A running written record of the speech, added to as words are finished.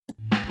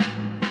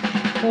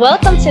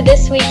Welcome to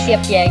this week's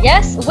Yep Yeah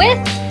Yes with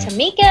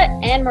Tamika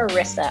and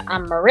Marissa.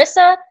 I'm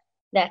Marissa.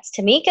 That's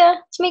Tamika.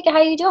 Tamika, how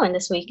are you doing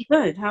this week?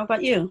 Good. How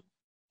about you?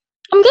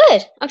 I'm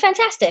good. I'm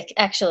fantastic,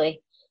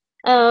 actually.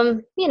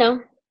 You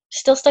know,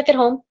 still stuck at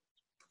home.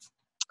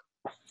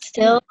 You're not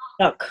Still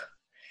stuck.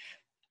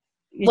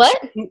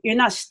 what? You're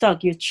not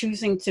stuck. You're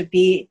choosing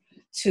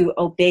to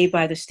obey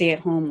by the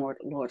stay-at-home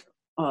Lord.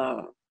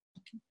 Uh,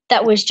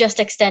 That was just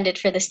extended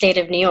for the state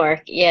of New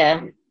York.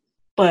 Yeah.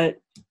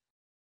 but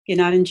you're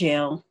not in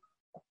jail.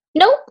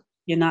 Nope.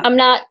 You're not. I'm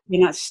not.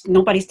 You're not.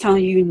 Nobody's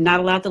telling you you're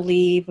not allowed to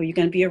leave or you're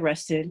going to be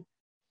arrested.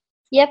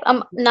 Yep.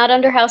 I'm not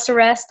under house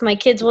arrest. My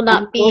kids will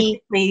not be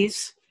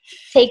Please.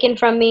 taken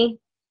from me.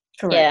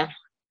 Correct. Yeah.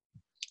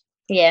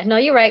 Yeah. No,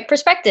 you're right.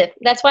 Perspective.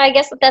 That's why I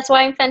guess that's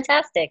why I'm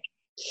fantastic.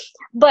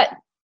 But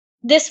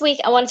this week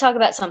I want to talk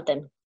about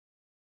something.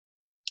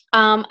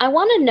 I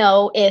want to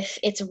know if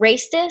it's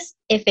racist,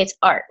 if it's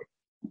art.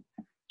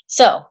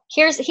 So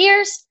here's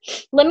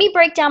let me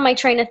break down my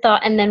train of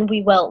thought and then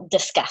we will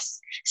discuss.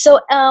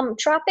 So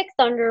Tropic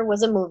Thunder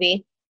was a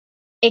movie.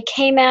 It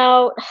came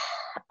out,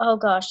 oh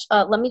gosh,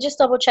 let me just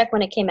double check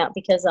when it came out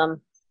because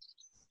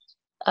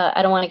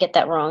I don't want to get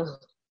that wrong.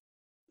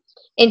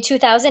 In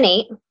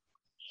 2008,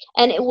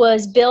 and it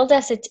was billed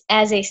as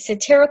a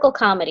satirical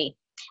comedy.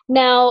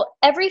 Now,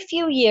 every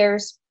few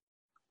years,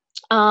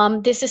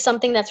 this is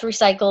something that's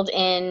recycled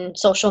in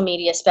social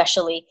media,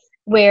 especially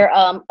where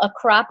a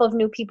crop of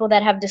new people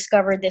that have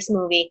discovered this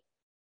movie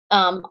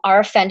are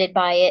offended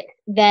by it.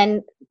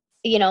 Then,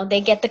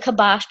 they get the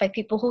kibosh by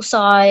people who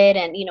saw it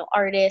and,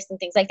 artists and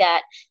things like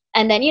that.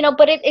 And then,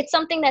 but it's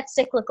something that's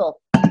cyclical.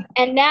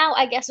 And now,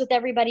 I guess, with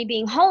everybody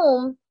being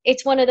home,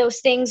 it's one of those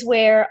things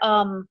where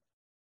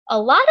a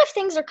lot of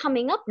things are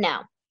coming up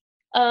now.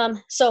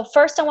 So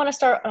first, I want to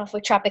start off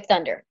with Tropic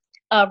Thunder.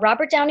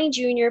 Robert Downey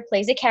Jr.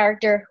 plays a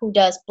character who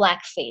does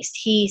blackface.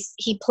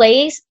 He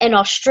plays an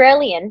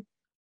Australian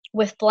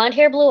with blonde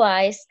hair, blue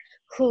eyes,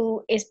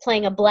 who is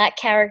playing a black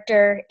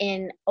character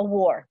in a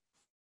war,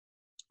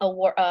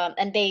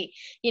 and they,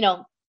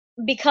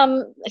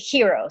 become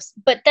heroes.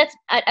 But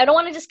I don't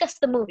want to discuss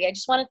the movie. I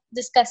just want to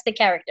discuss the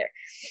character.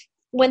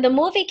 When the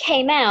movie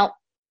came out,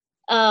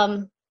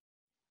 a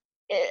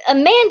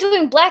man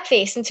doing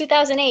blackface in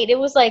 2008, it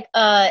was like,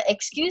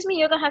 excuse me,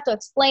 you're gonna have to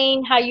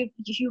explain how you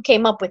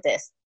came up with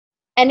this.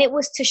 And it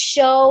was to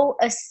show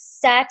a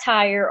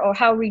satire or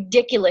how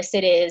ridiculous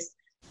it is,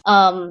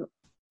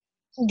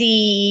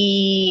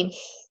 the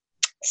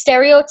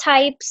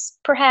stereotypes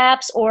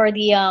perhaps, or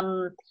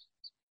the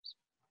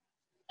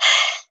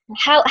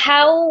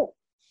how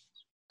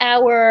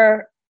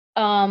our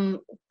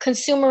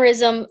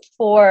consumerism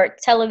for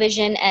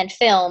television and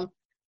film,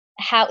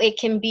 how it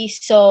can be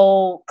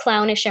so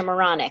clownish and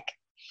moronic.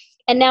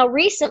 And now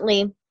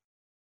recently,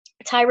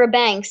 Tyra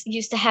Banks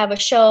used to have a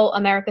show,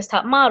 America's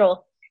Top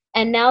Model,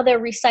 and now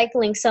they're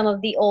recycling some of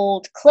the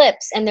old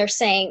clips and they're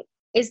saying,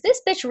 is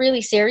this bitch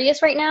really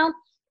serious right now?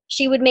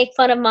 She would make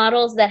fun of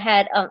models that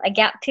had a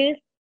gap tooth.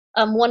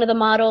 One of the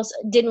models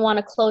didn't want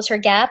to close her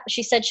gap.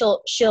 She said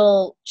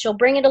she'll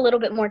bring it a little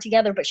bit more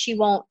together, but she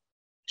won't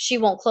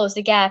close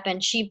the gap.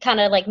 And she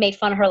kind of like made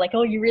fun of her, like,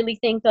 oh, you really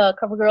think a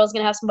cover girl is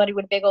gonna have somebody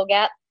with a big old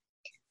gap?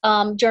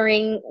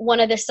 During one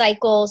of the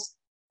cycles,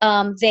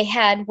 they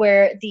had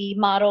where the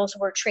models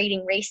were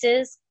trading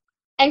races,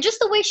 and just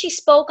the way she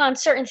spoke on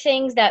certain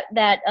things that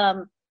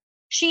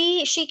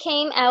she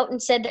came out and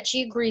said that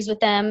she agrees with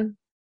them.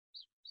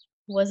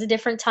 Was a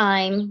different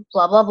time,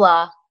 blah blah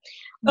blah.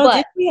 Oh, did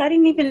But we? I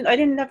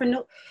didn't never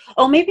know.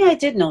 Oh, maybe I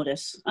did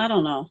notice. I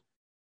don't know.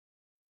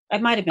 I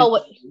might have been.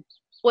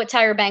 What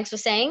Tyra Banks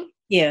was saying?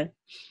 Yeah.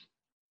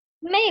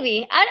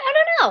 Maybe. I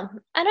don't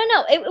know. I don't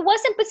know. It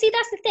wasn't, but see,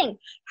 that's the thing.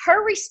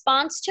 Her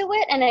response to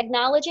it and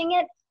acknowledging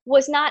it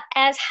was not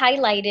as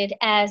highlighted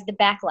as the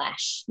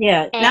backlash.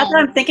 Yeah. Now that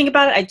I'm thinking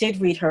about it, I did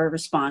read her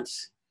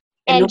response.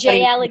 And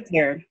nobody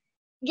cared.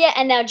 Yeah,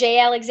 and now Jay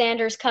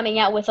Alexander's coming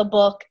out with a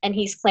book, and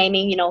he's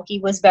claiming, he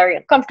was very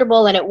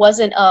uncomfortable, and it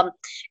wasn't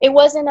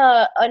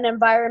an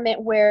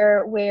environment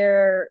where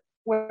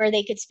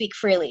they could speak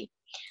freely.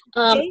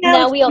 Jay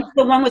Now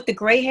the one with the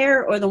gray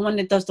hair or the one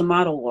that does the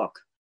model walk?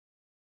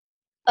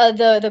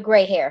 The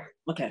gray hair.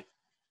 Okay.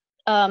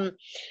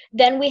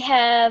 Then we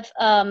have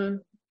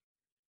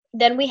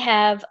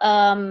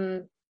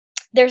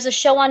there's a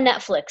show on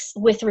Netflix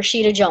with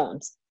Rashida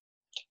Jones.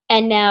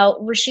 And now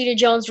Rashida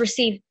Jones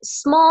received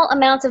small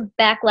amounts of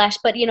backlash,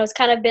 but it's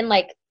kind of been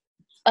like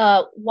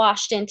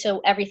washed into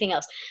everything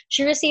else.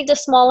 She received a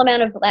small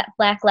amount of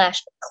backlash,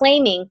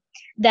 claiming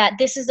that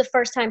this is the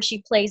first time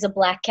she plays a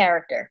black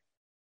character.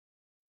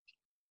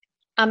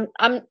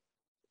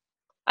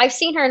 I've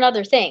seen her in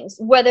other things.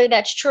 Whether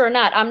that's true or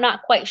not, I'm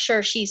not quite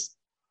sure. She's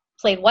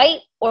played white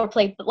or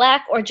played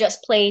black or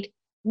just played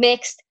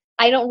mixed.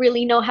 I don't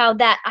really know how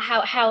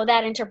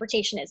that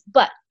interpretation is.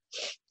 But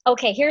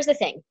okay, here's the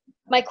thing.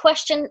 My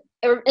question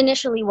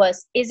initially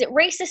was, is it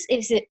racist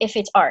if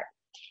it's art?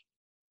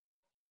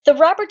 The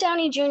Robert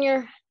Downey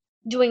Jr.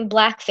 doing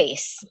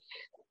blackface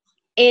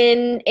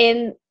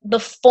in the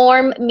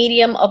form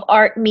medium of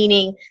art,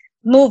 meaning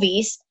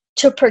movies,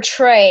 to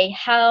portray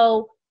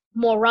how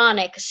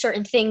moronic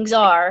certain things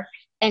are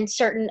and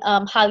certain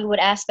Hollywood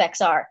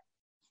aspects are.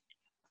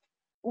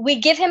 We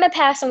give him a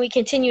pass, and we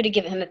continue to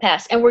give him a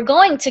pass. And we're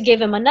going to give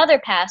him another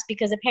pass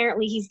because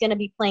apparently he's going to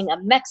be playing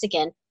a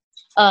Mexican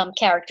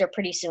character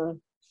pretty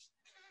soon.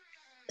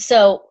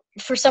 So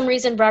for some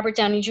reason, Robert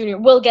Downey Jr.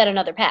 will get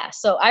another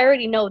pass. So I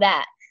already know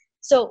that.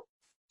 So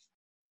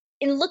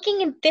in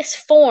looking at this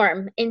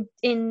form in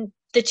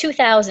the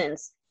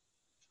 2000s,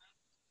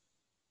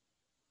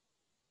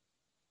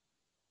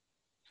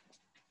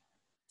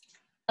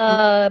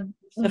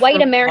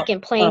 white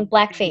American playing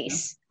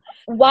blackface.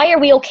 Why are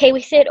we okay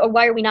with it, or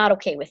why are we not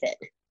okay with it?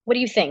 What do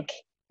you think?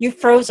 You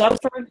froze up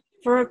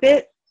for a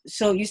bit.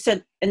 So you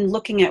said, and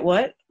looking at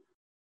what?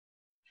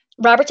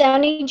 Robert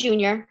Downey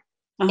Jr.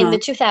 In the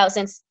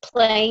 2000s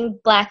playing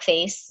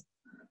blackface.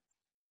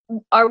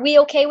 Are we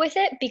okay with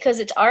it because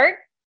it's art?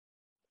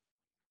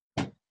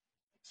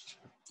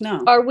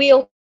 No. Are we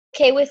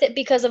okay with it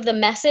because of the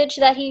message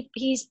that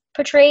he's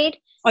portrayed?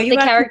 Are you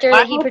the character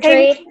that he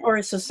portrayed? Okay, or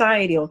is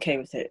society okay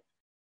with it?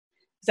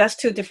 That's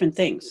two different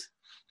things.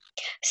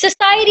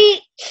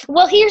 Society,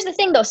 well, here's the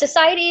thing though.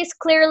 Society is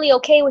clearly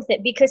okay with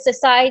it because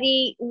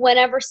society,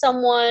 whenever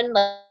someone,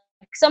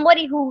 like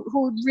somebody who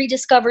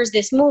rediscovers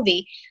this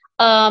movie,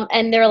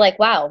 and they're like,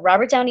 wow,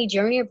 Robert Downey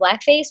Jr.,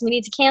 blackface, we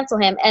need to cancel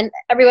him. And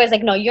everybody's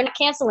like, no, you're not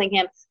canceling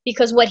him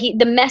because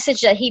the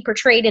message that he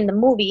portrayed in the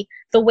movie,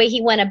 the way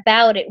he went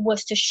about it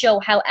was to show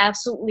how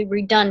absolutely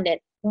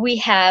redundant we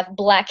have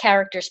black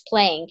characters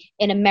playing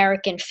in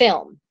American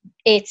film.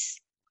 It's,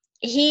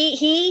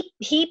 he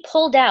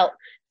pulled out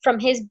from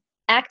his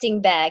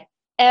acting bag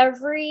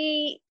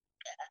every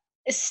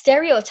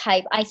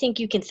stereotype I think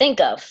you can think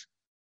of,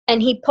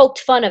 and he poked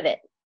fun of it.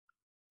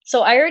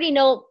 So I already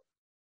know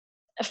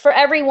for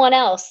everyone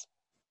else,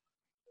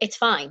 it's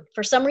fine.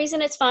 For some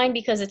reason, it's fine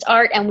because it's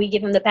art, and we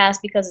give him the pass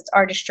because it's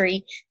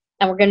artistry,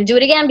 and we're going to do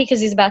it again because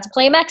he's about to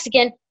play a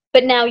Mexican.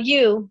 But now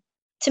you,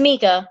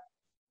 Tamika,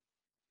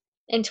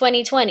 in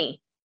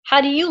 2020, how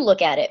do you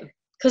look at it?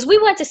 Because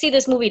we went to see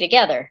this movie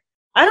together.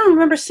 I don't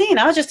remember seeing it.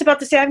 I was just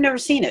about to say I've never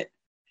seen it.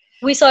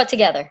 We saw it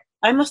together.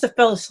 I must have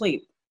fell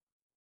asleep.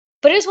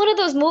 But it's one of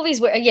those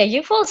movies where, yeah,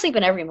 you fall asleep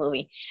in every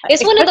movie.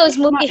 It's one of those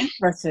movies.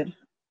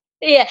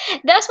 Yeah,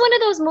 that's one of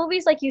those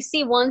movies like you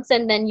see once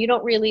and then you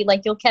don't really,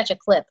 like, you'll catch a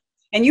clip.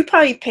 And you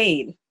probably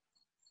paid.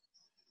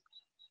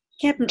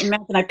 Can't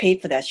imagine I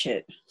paid for that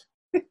shit.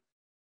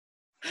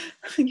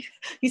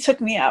 You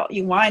took me out.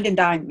 You wined and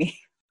dined me.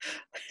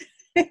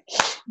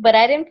 But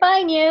I didn't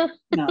find you.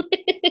 No.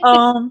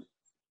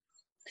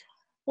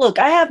 Look,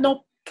 I have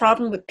no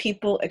problem with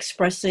people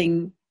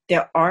expressing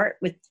their art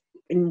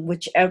in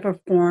whichever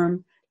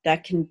form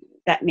that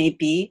may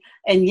be.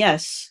 And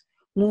yes,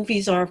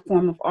 movies are a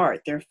form of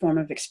art. They're a form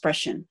of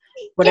expression,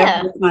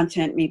 whatever the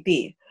content may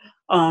be.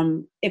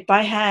 If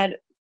I had,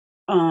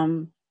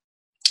 do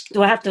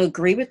I have to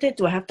agree with it?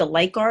 Do I have to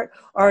like art?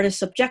 Art is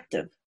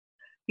subjective.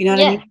 You know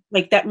what I mean?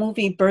 Like that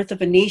movie, Birth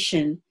of a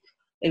Nation,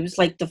 it was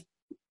like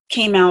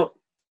came out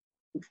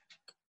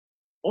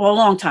a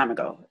long time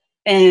ago.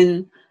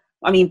 And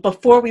I mean,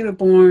 before we were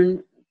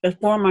born,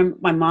 before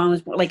my mom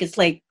was born, like, it's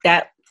like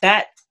that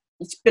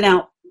it's been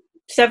out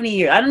 70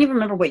 years. I don't even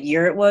remember what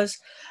year it was,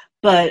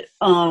 but,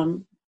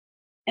 and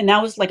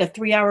that was like a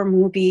 3-hour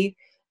movie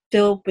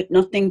filled with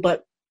nothing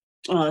but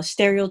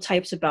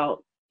stereotypes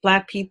about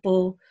Black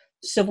people,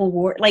 Civil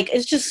War. Like,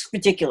 it's just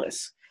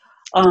ridiculous.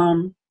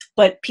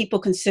 But people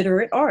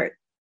consider it art,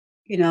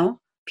 you know?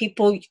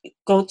 People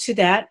go to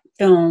that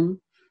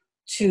film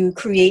to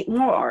create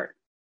more art,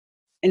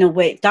 in a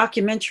way,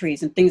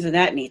 documentaries and things of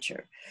that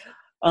nature.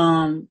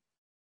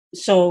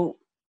 So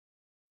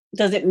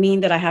does it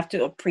mean that I have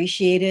to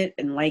appreciate it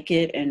and like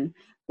it and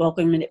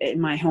welcome it in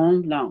my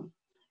home? No.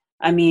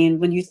 I mean,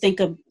 when you think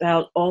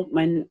about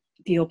when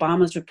the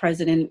Obamas were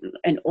president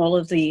and all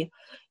of the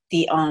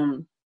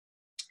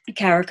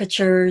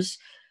caricatures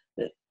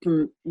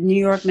from New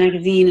York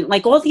Magazine, and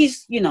like all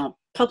these,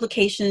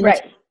 publications,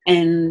 right?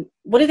 And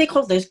what do they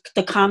call this?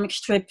 The comic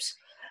strips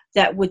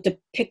that would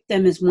depict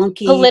them as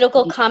monkeys.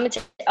 Political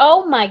commentary.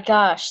 Oh my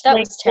gosh, that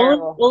was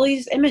terrible. All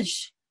these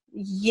images.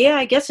 Yeah,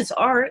 I guess it's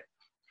art.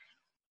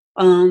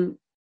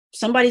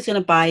 Somebody's going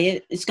to buy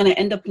it. It's going to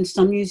end up in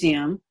some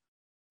museum.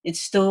 It's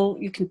still,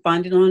 you can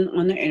find it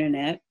on the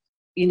internet,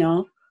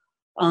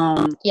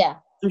 Yeah.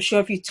 I'm sure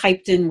if you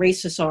typed in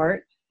racist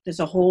art, there's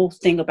a whole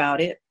thing about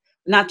it.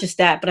 Not just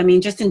that, but I mean,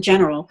 just in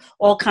general,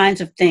 all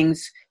kinds of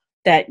things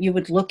that you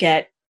would look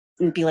at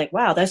and be like,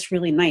 wow, that's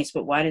really nice,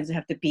 but why does it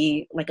have to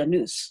be like a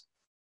noose?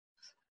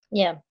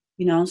 Yeah.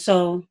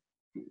 So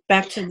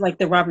back to like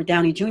the Robert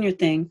Downey Jr.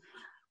 thing.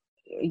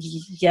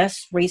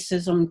 Yes,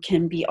 racism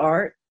can be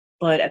art,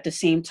 but at the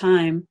same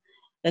time,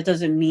 that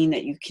doesn't mean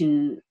that you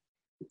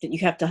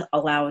have to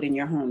allow it in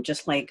your home,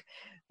 just like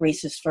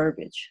racist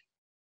verbiage.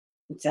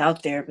 It's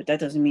out there, but that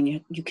doesn't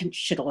mean you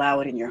should allow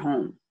it in your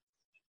home.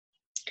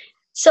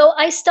 So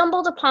I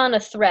stumbled upon a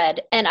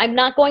thread, and I'm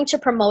not going to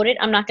promote it.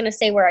 I'm not going to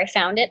say where I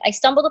found it. I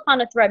stumbled upon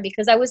a thread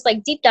because I was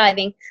like deep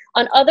diving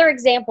on other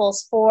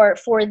examples for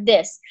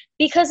this,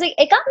 because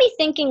it got me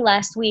thinking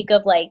last week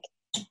of like,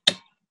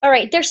 all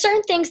right, there's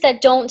certain things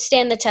that don't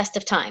stand the test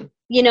of time.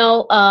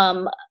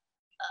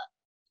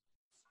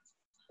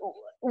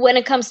 When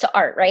it comes to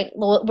art, right?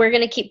 Well, we're going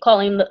to keep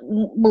calling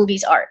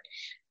movies art.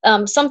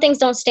 Some things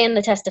don't stand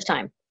the test of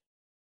time.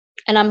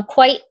 And I'm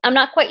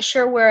not quite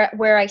sure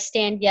where I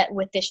stand yet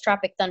with this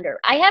Tropic Thunder.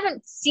 I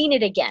haven't seen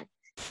it again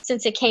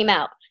since it came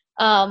out.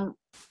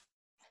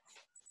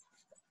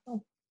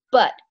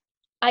 But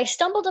I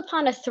stumbled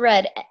upon a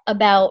thread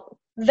about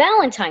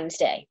Valentine's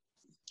Day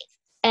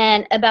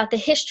and about the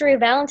history of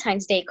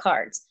Valentine's Day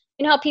cards.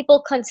 You know how people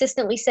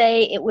consistently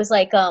say it was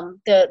like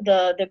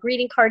the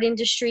greeting card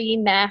industry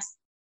mass.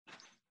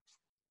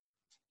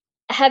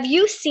 Have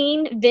you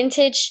seen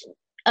vintage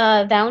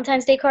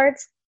Valentine's Day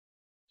cards?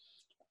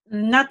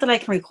 Not that I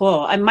can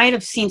recall. I might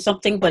have seen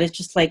something, but it's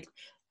just like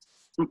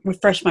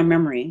refresh my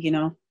memory, you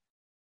know?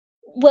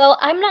 Well,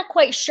 I'm not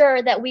quite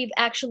sure that we've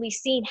actually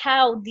seen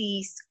how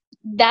these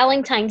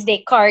Valentine's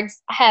Day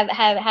cards have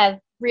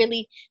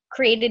really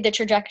created the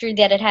trajectory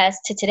that it has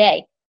to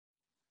today.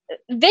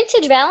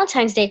 Vintage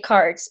Valentine's Day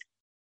cards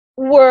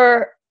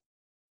were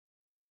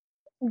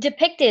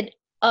depicted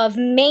of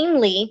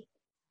mainly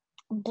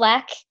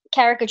Black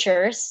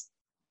caricatures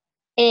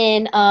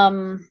in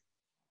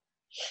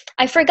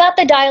I forgot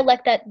the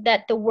dialect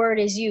that the word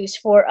is used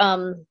for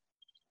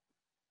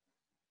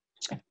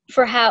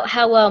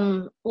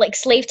how like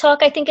slave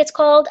talk, I think it's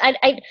called.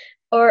 I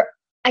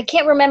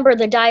can't remember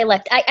the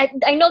dialect.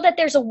 I know that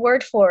there's a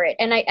word for it,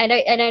 and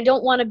I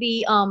don't want to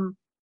be I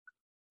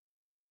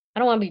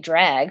don't want to be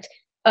dragged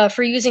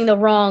for using the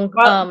wrong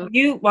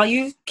While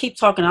you keep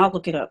talking, I'll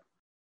look it up.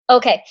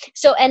 Okay.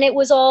 So, and it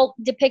was all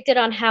depicted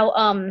on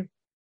how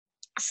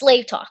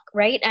slave talk,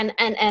 right? And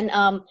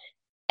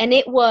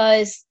it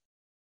was,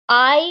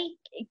 I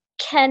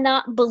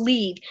cannot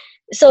believe.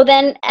 So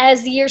then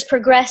as the years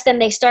progressed and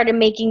they started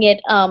making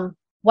it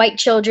white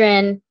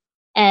children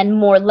and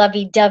more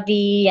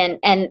lovey-dovey,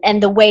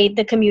 and the way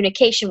the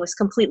communication was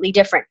completely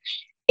different.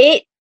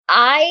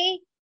 I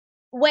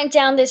went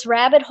down this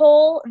rabbit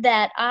hole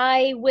that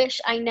I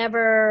wish I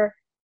never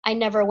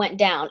went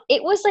down.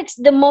 It was like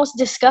the most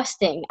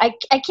disgusting. I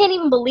can't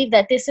even believe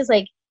that this is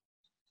like,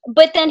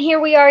 but then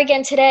here we are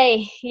again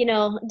today,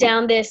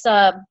 down this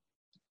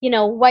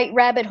white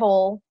rabbit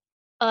hole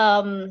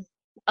of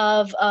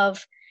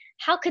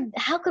how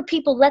could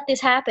people let this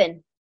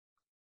happen?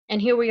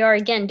 And here we are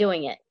again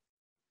doing it.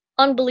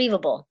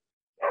 Unbelievable.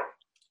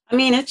 I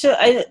mean, it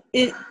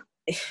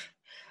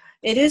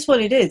is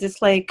what it is.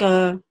 It's like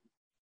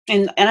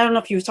and I don't know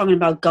if you were talking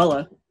about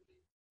Gullah,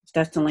 if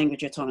that's the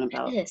language you're talking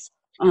about. It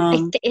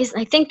is.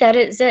 I think that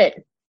is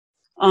it.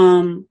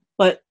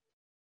 But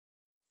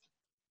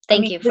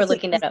thank you for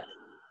looking that up.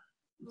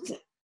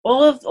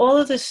 All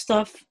of this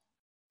stuff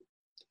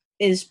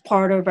is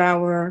part of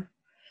our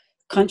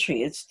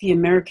country. It's the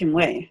American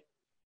way.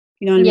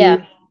 You know what I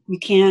mean? We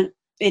can't.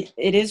 It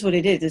is what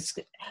it is. It's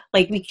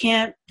like we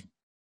can't.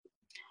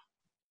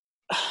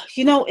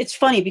 It's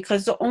funny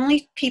because the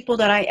only people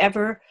that I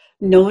ever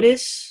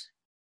notice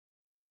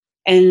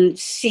and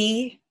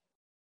see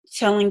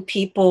telling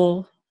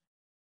people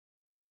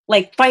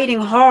like fighting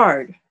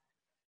hard,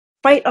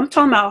 I'm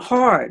talking about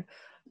hard,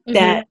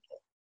 that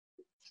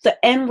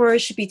the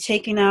N-word should be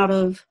taken out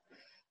of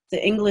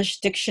the English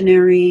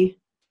dictionary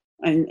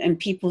and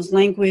people's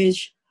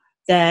language,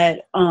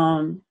 that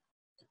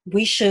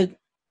we should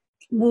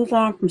move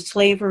on from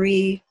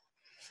slavery,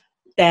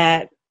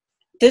 that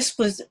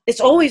it's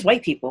always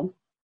white people.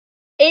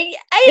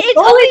 It's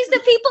always the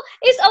people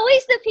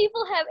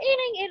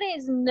it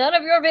is none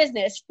of your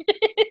business.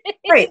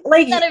 Right.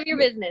 Like none of your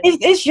business.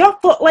 It's your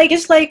fault. Like,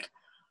 it's like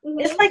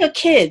a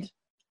kid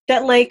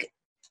that like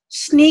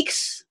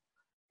sneaks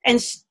and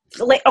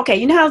like, okay,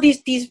 you know how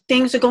these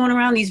things are going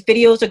around, these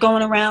videos are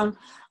going around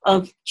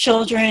of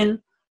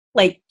children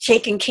like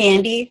taking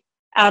candy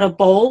out of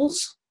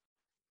bowls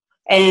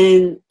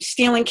and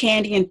stealing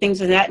candy and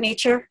things of that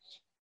nature.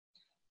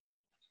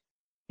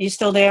 You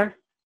still there?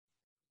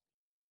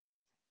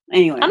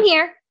 Anyway, I'm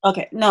here.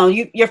 Okay, no,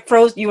 you're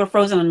froze. You were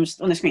frozen on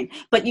the screen.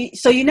 But they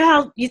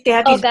have these.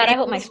 Oh God, I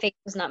hope my face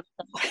was not.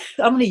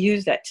 I'm going to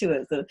use that too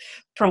as a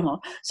promo.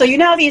 So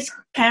how these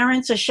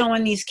parents are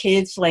showing these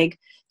kids, like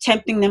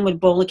tempting them with a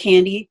bowl of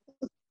candy,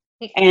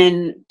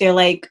 and they're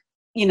like,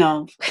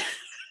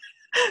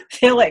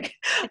 they're like,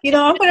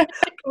 I'm gonna,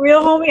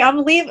 real homie,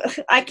 I'm leaving.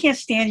 I can't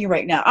stand you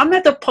right now. I'm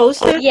at the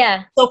poster,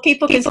 so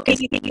people can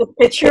see the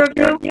picture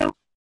of you.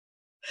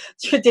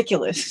 It's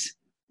ridiculous.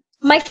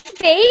 My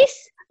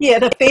face? Yeah,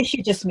 the face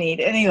you just made.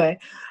 Anyway,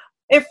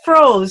 it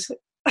froze.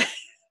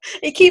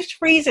 It keeps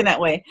freezing that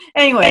way.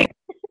 Anyway,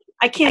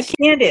 I can't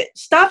stand it.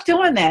 Stop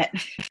doing that.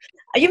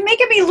 You're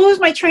making me lose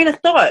my train of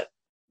thought. Oh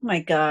my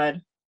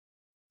God.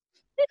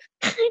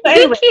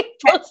 Anyway, you keep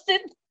posting.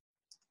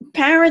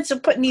 Parents are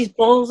putting these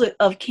bowls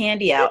of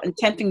candy out and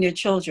tempting their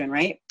children,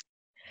 right?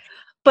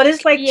 But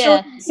it's like Yeah.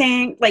 children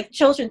saying, like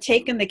children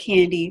taking the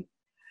candy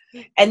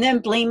and then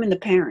blaming the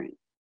parent.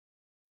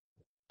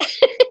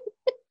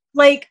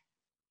 Like,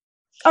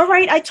 all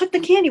right, I took the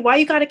candy. Why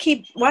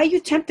are you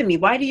tempting me?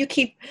 Why do you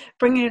keep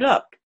bringing it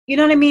up? You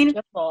know what I mean?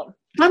 Your fault.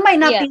 That might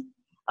not Yeah. be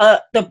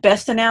the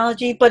best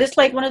analogy, but it's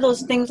like one of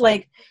those things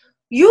like,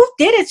 you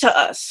did it to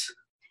us.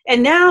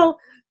 And now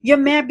you're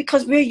mad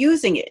because we're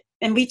using it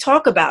and we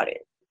talk about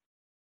it.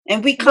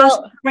 And we Well,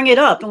 constantly bring it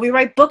up and we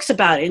write books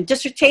about it and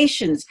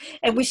dissertations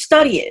and we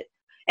study it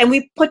and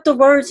we put the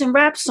words in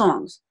rap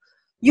songs.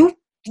 You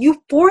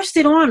forced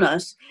it on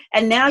us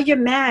and now you're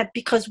mad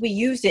because we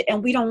use it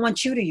and we don't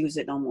want you to use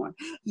it no more.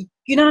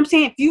 You know what I'm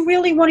saying? If you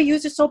really want to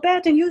use it so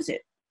bad, then use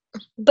it.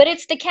 but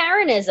it's the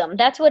Karenism.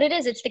 That's what it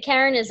is. It's the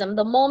Karenism.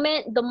 The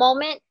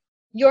moment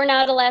you're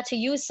not allowed to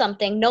use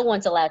something, no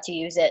one's allowed to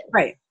use it.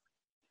 Right.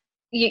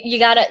 You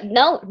gotta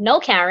no,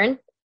 Karen.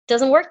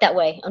 Doesn't work that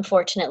way,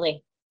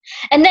 unfortunately.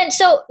 And then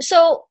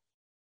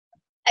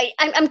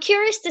I'm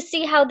curious to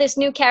see how this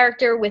new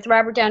character with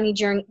Robert Downey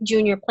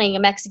Jr. playing a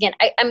Mexican.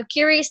 I'm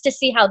curious to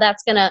see how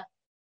that's gonna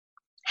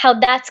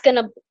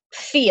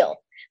feel.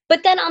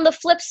 But then on the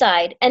flip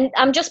side, and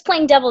I'm just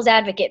playing devil's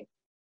advocate.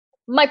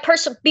 My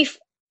person,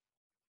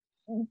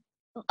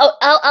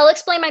 I'll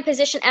explain my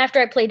position after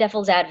I play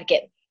devil's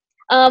advocate.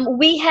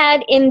 We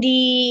had in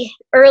the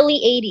early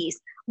 '80s,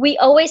 we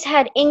always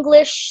had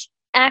English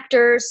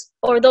actors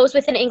or those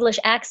with an English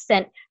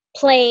accent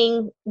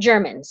playing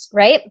Germans,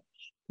 right?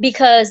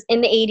 Because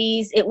in the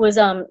 '80s, it was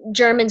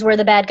Germans were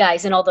the bad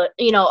guys in all the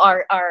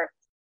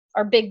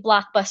our big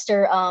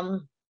blockbuster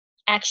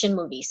action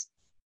movies.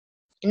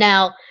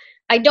 Now,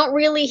 I don't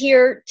really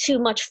hear too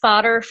much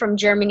fodder from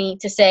Germany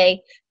to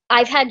say,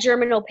 I've had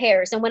German au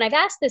pairs. And when I've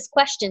asked this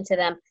question to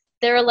them,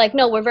 they're like,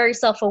 no, we're very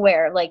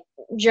self-aware. Like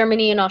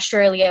Germany and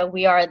Australia,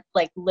 we are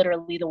like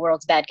literally the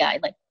world's bad guy.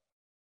 Like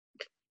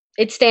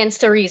it stands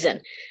to reason.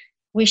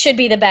 We should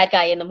be the bad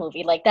guy in the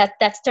movie. Like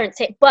that's turn.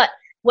 But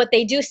what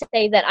they do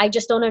say that I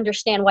just don't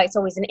understand why it's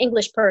always an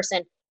English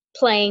person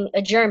playing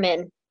a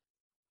German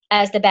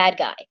as the bad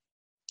guy.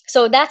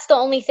 So that's the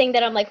only thing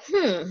that I'm like,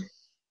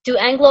 do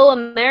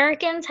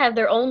Anglo-Americans have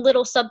their own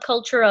little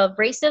subculture of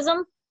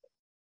racism?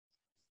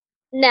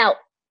 Now,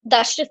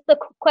 that's just the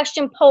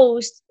question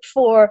posed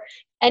for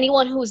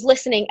anyone who's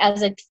listening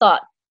as a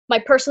thought. My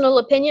personal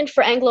opinion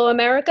for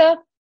Anglo-America,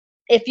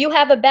 if you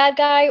have a bad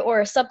guy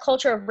or a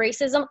subculture of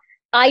racism,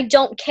 I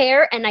don't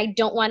care and I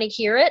don't want to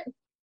hear it.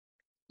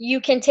 You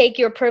can take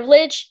your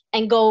privilege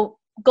and go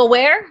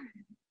where?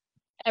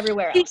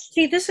 Everywhere else.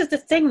 See, this is the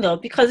thing though,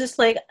 because it's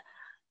like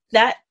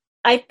that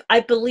I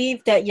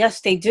believe that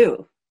yes, they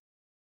do.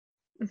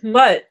 Mm-hmm.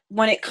 But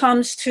when it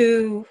comes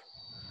to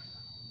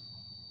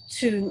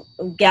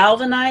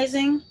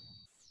galvanizing,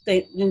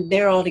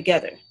 they're all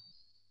together.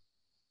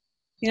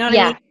 You know what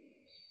I mean?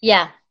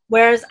 Yeah.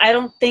 Whereas I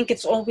don't think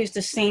it's always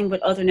the same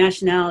with other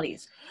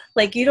nationalities.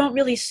 Like you don't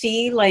really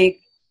see like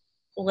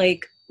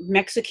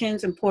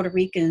Mexicans and Puerto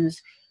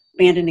Ricans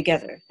banding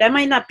together. That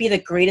might not be the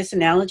greatest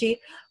analogy,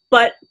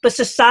 but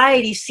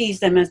society sees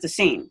them as the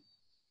same.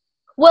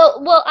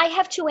 Well, I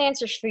have two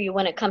answers for you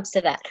when it comes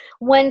to that.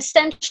 When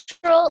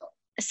Central,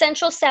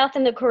 South,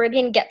 and the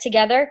Caribbean get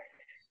together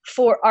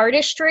for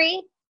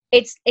artistry,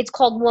 it's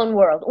called One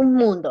World, un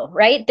mundo,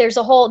 right? There's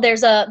a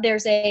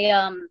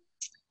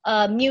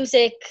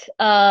music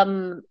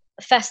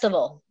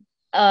festival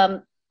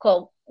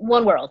called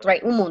One World,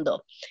 right? Un mundo,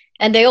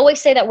 and they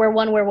always say that we're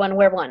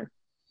one.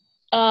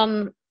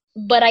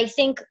 But I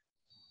think,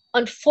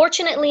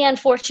 unfortunately,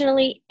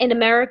 in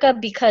America,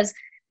 because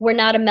we're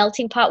not a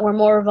melting pot, we're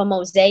more of a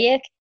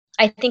mosaic.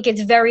 I think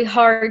it's very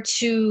hard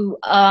to,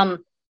 I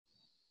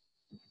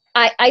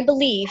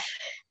believe,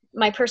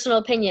 my personal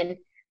opinion,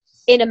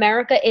 in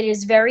America, it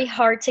is very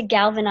hard to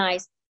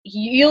galvanize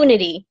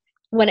unity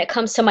when it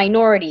comes to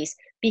minorities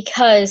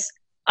because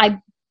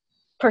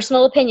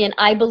personal opinion,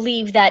 I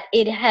believe that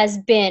it has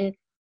been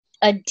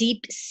a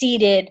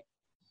deep-seated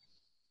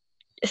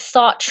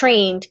thought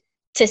trained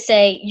to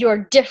say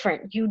you're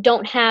different. You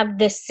don't have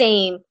the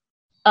same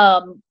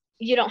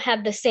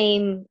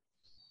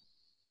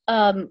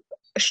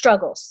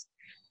struggles.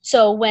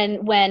 So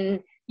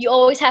when you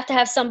always have to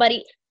have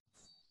somebody,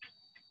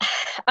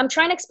 I'm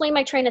trying to explain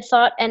my train of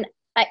thought, and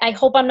I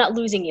hope I'm not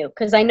losing you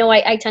because I know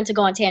I tend to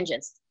go on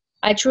tangents.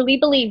 I truly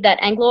believe that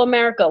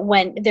Anglo-America,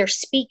 when they're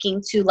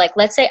speaking to, like,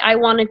 let's say I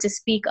wanted to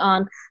speak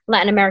on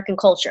Latin American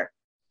culture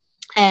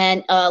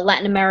and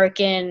Latin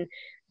American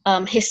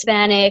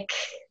Hispanic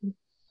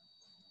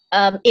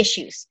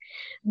issues.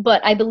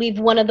 But I believe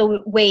one of the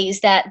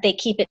ways that they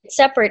keep it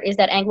separate is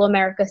that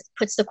Anglo-America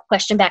puts the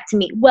question back to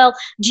me. Well,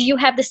 do you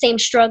have the same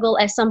struggle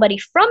as somebody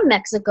from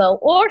Mexico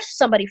or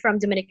somebody from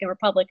Dominican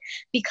Republic?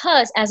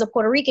 Because as a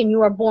Puerto Rican,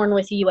 you are born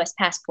with a U.S.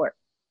 passport.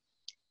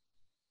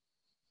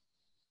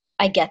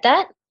 I get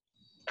that.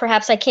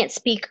 Perhaps I can't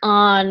speak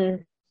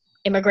on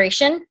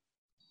immigration,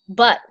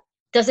 but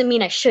doesn't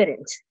mean I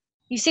shouldn't.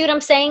 You see what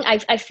I'm saying?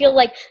 I feel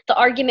like the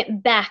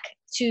argument back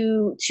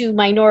to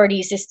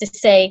minorities is to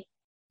say,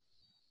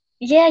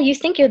 yeah, you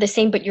think you're the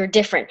same, but you're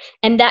different.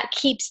 And that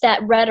keeps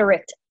that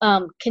rhetoric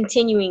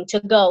continuing to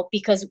go,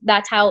 because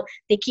that's how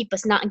they keep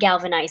us not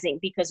galvanizing,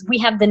 because we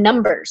have the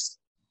numbers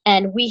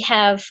and we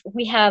have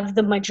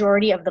the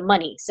majority of the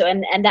money. So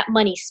and that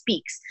money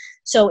speaks.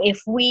 So if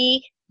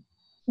we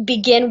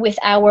begin with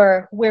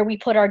our where we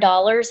put our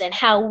dollars and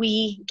how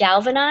we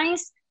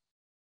galvanize,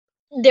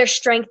 there's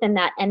strength in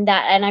that, and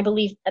I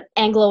believe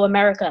Anglo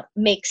America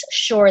makes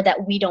sure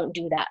that we don't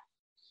do that.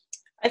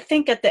 I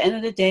think at the end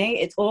of the day,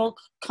 it all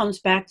comes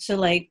back to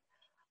like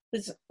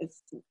it's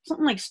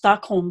something like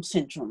Stockholm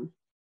syndrome,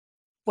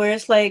 where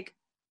it's like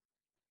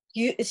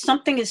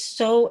something is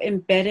so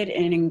embedded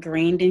and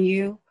ingrained in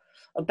you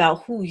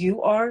about who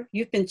you are.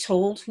 You've been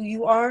told who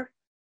you are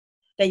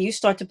that you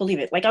start to believe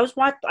it. Like I was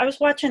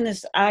watching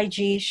this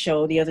IG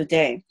show the other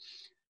day.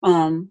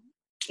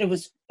 It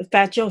was a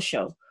Fat Joe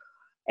show,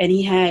 and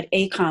he had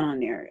Akon on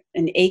there,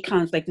 and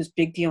Akon's like this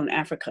big deal in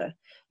Africa.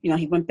 You know,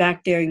 he went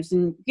back there. He was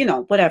in,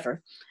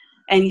 whatever.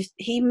 And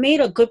he made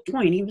a good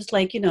point. He was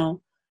like,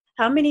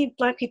 how many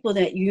black people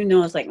that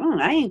is like, oh,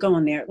 I ain't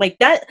going there. Like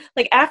that,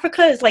 like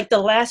Africa is like the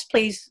last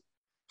place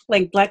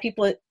like black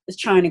people is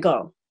trying to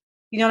go.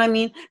 You know what I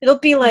mean? It'll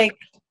be like,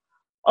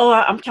 oh,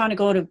 I'm trying to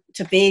go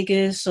to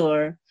Vegas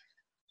or,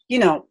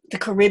 the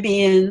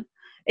Caribbean.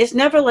 It's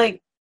never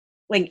like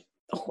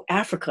oh,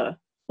 Africa.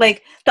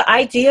 Like the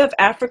idea of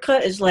Africa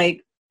is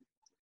like,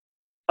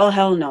 oh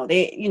hell no.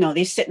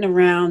 They're sitting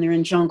around, they're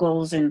in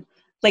jungles, and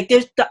like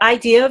there's the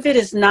idea of it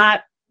is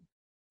not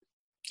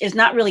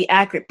really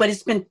accurate, but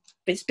it's been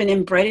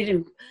embedded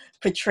and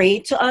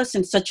portrayed to us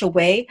in such a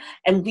way,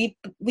 and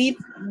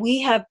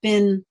we have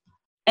been,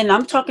 and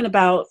I'm talking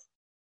about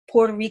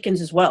Puerto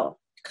Ricans as well,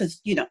 because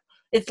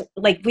it's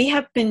like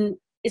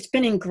it's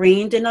been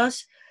ingrained in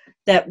us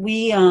that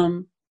we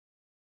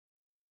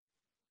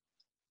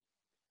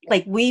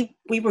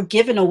were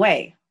given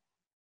away.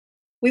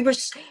 We were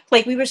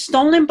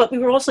stolen, but we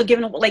were also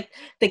given away. Like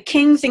the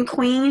kings and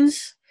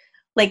queens,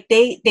 like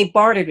they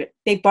bartered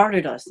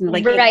us, and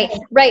like right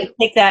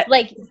take that,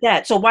 like take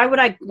that. So why would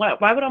I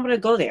want to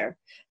go there?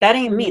 That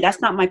ain't me.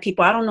 That's not my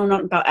people. I don't know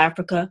nothing about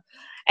Africa,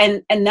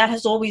 and that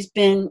has always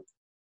been,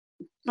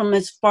 from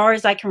as far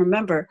as I can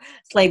remember,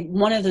 it's like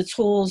one of the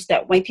tools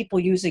that white people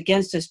use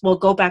against us. Well,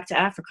 go back to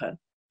Africa.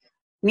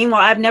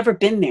 Meanwhile, I've never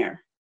been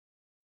there,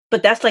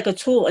 but that's like a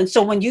tool. And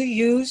so when you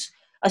use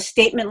a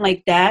statement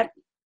like that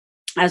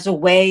as a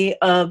way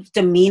of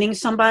demeaning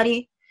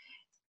somebody,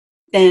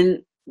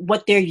 then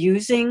what they're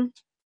using,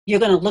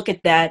 you're going to look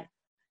at that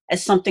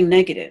as something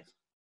negative.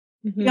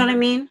 You know what I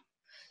mean?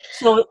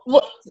 So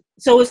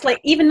it's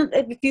like, even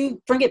if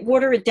you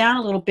water it down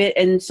a little bit,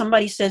 and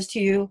somebody says to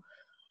you,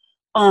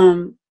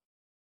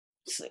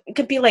 it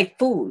could be like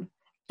food,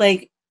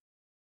 like,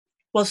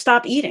 well,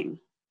 stop eating.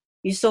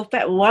 You're so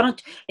fat. Well, why don't,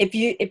 if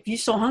you're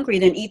so hungry,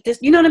 then eat this.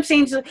 You know what I'm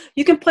saying? So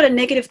you can put a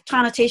negative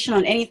connotation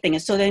on anything,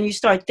 and so then you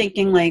start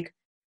thinking like,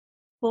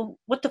 well,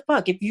 what the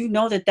fuck? If you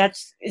know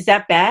is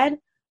that bad?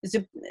 Is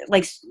it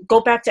like,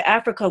 go back to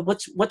Africa?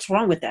 What's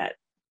wrong with that?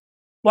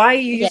 Why are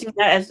you using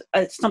that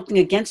as something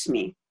against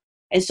me?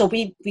 And so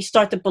we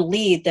start to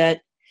believe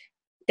that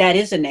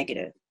is a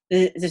negative.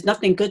 There's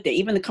nothing good there.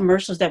 Even the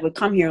commercials that would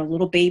come here,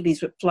 little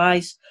babies with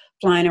flies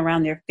flying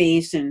around their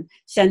face, and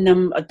send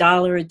them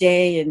 $1 a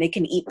day and they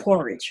can eat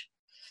porridge.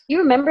 You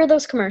remember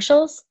those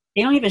commercials?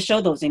 They don't even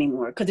show those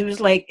anymore, because it was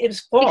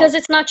false. Because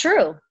it's not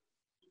true.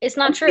 It's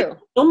not true.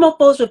 Those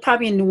mofos were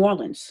probably in New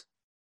Orleans.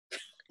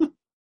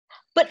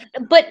 But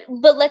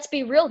let's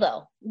be real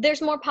though.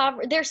 There's more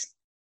poverty. There's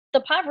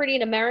the poverty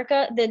in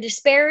America. The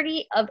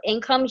disparity of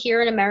income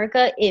here in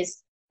America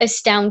is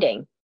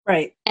astounding.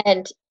 Right.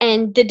 And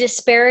the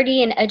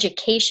disparity in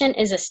education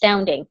is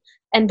astounding.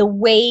 And the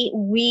way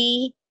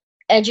we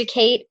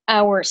educate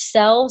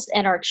ourselves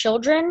and our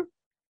children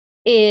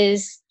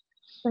is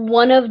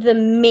one of the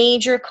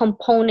major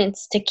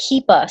components to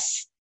keep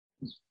us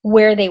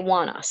where they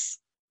want us.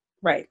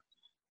 Right.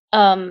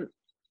 And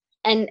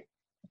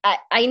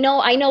I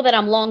know that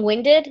I'm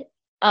long-winded,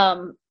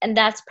 and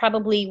that's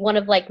probably one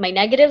of like my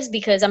negatives,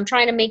 because I'm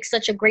trying to make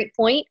such a great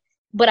point,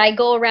 but I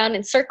go around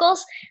in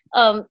circles.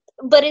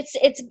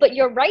 But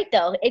you're right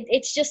though.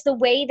 It's just the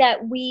way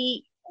that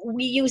we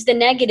use the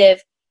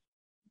negative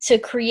to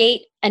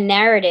create a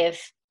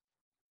narrative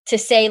to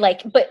say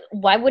like, but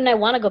why wouldn't I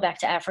want to go back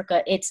to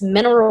Africa? It's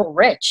mineral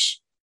rich.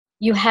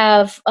 You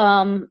have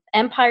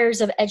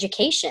empires of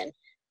education.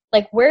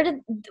 Like where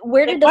did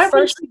the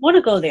first want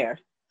to go there?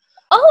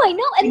 Oh, I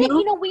know. And then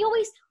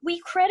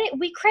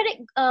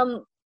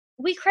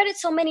we credit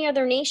so many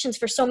other nations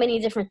for so many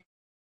different.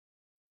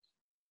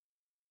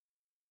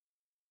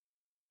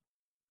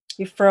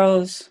 You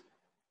froze.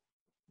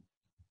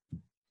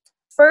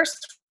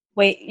 First,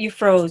 wait, you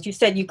froze. You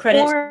said you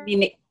credit. Are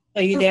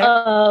you there?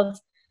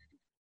 Of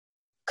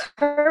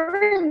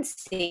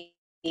currency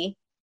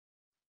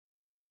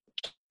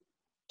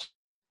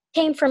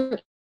came from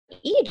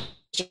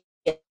Egypt.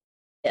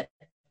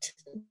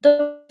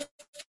 The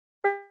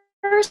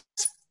first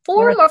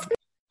form of.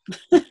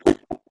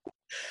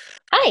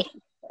 Hi.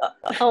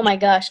 Oh my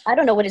gosh, I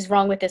don't know what is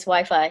wrong with this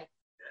Wi-Fi.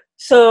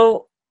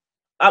 So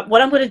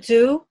what I'm going to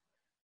do,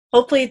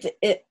 hopefully,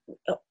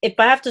 if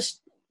I have to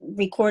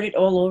record it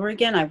all over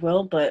again, I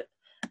will. But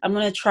I'm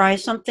going to try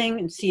something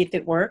and see if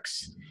it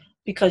works,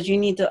 because you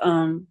need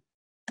to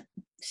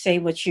say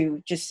what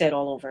you just said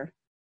all over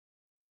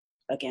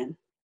again.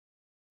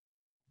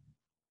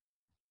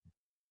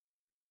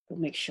 We'll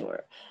make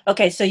sure.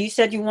 Okay, so you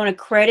said you want to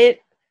credit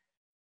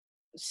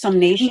some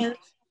nations.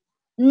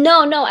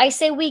 No, I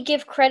say we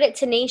give credit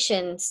to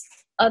nations,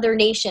 other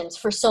nations,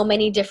 for so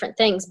many different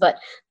things. But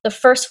the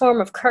first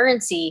form of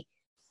currency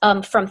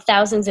from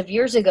thousands of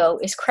years ago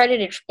is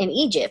credited in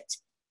Egypt.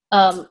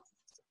 And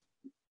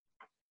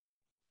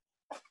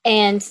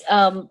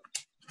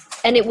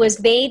it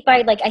was made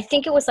by, like, I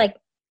think it was like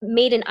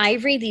made in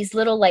ivory, these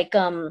little, like,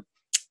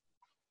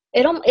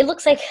 it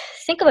looks like,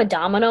 think of a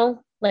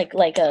domino, like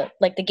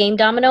the game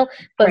domino,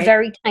 but Right.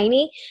 very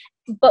tiny.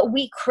 But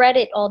we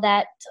credit all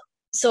that.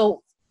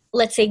 So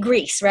let's say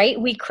Greece,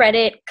 right? We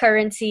credit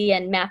currency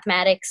and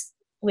mathematics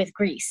with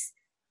Greece.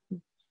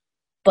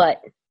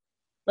 But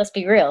let's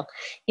be real.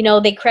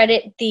 They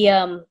credit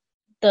the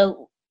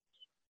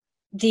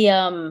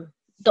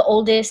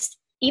oldest,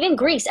 even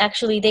Greece,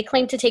 actually, they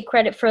claim to take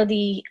credit for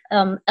the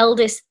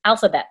eldest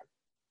alphabet.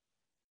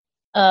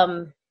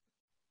 But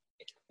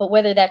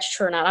whether that's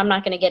true or not, I'm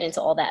not going to get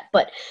into all that.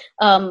 But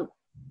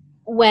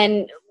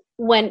when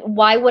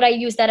why would I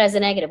use that as a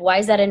negative? Why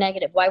is that a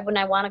negative? Why wouldn't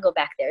I want to go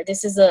back there?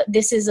 This is a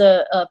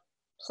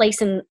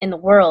place in the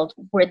world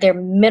where they're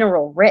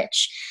mineral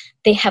rich.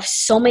 They have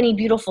so many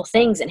beautiful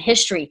things in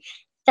history,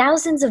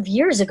 thousands of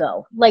years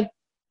ago. Like,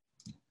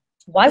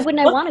 why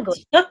wouldn't I want to go?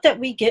 Stuff that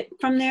we get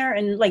from there,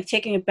 and like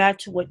taking it back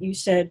to what you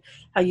said,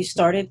 how you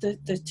started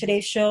the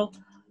today's show,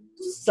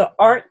 the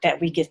art that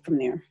we get from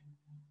there.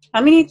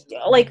 I mean,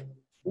 like,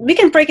 we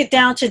can break it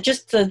down to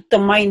just the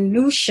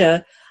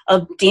minutia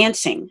of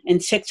dancing in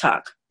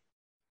TikTok.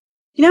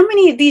 You know how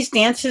many of these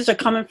dances are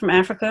coming from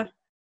Africa?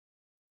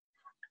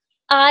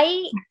 Yeah.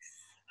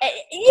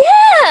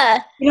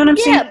 You know what I'm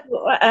saying?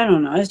 I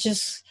don't know. It's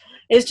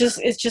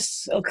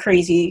just a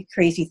crazy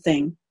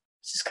thing.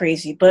 It's just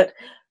crazy. But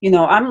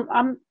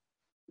I'm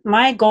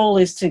my goal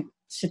is to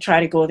try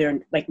to go there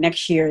like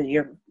next year,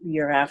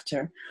 year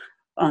after.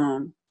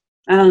 I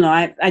don't know.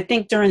 I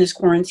think during this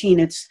quarantine,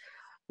 it's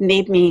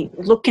made me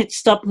look at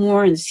stuff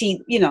more and see.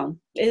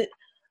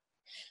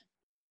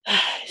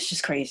 It's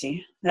just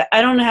crazy.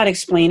 I don't know how to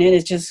explain it.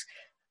 It's just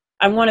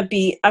I want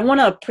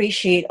to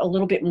appreciate a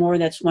little bit more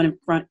that's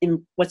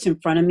what's in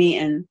front of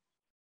me,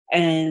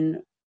 and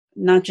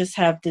not just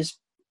have this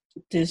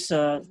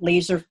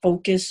laser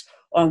focus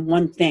on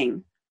one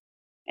thing,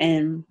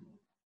 and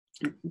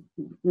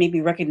maybe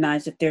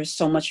recognize that there's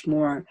so much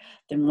more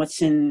than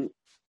what's in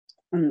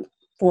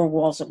four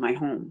walls of my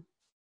home.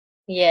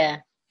 Yeah.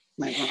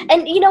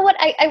 And you know what?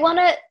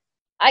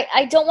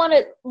 I don't want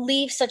to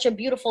leave such a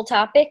beautiful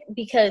topic,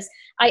 because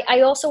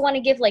I also want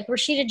to give, like,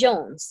 Rashida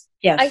Jones.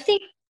 Yes. I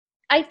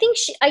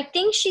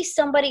think she's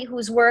somebody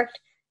who's worked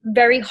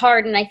very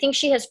hard, and I think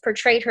she has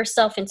portrayed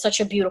herself in such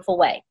a beautiful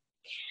way.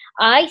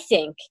 I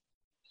think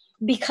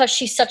because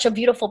she's such a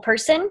beautiful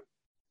person,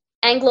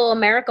 Anglo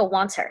America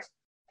wants her.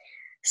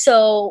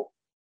 So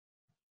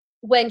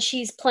when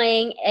she's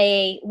playing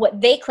what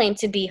they claim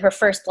to be her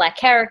first Black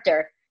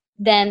character,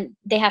 then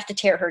they have to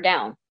tear her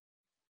down.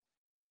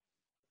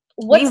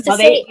 What's to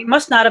say? You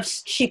must not have.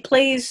 She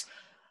plays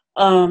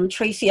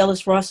Tracy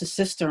Ellis Ross's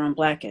sister on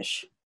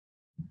Blackish.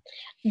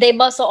 They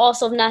must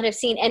also not have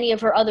seen any of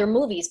her other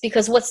movies,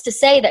 because what's to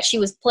say that she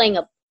was playing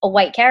a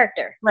white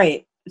character?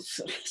 Right.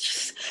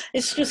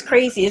 It's just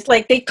crazy. It's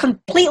like they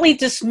completely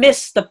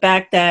dismiss the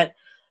fact that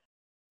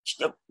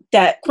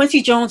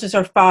Quincy Jones is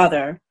her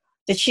father,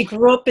 that she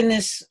grew up in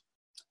this.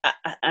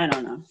 I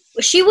don't know.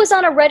 She was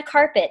on a red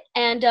carpet,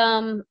 and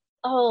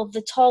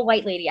the tall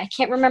white lady, I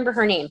can't remember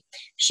her name.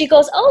 She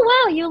goes,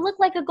 "Oh, wow, you look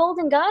like a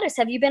golden goddess.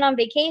 Have you been on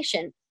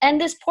vacation?"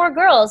 And this poor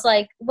girl is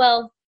like,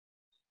 "Well,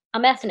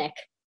 I'm ethnic."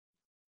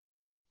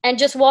 And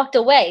just walked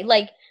away.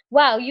 Like,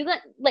 wow, you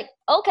got, like,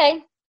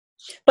 okay.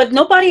 But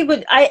nobody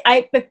would,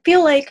 I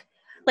feel like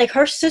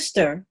her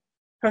sister,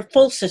 her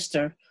full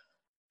sister,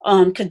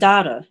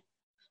 Kadada,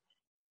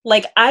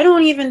 like, I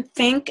don't even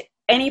think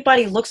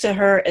anybody looks at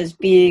her as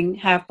being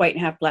half white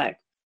and half Black.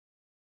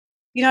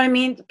 You know what I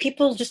mean?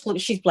 People just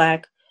look, she's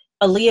Black.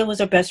 Aaliyah was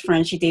her best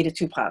friend. She dated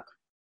Tupac.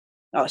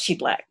 Oh, she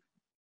Black.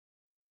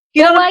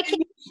 You know what I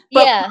mean?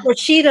 Yeah. But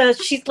Rashida,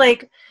 she's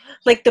like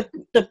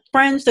the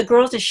friends, the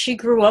girls that she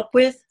grew up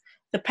with,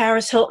 the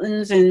Paris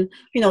Hiltons, and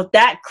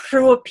that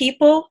crew of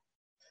people.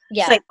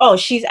 Yeah. It's like, oh,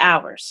 she's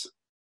ours.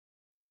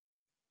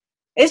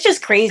 It's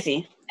just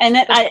crazy. And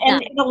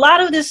and a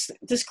lot of this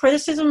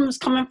criticism is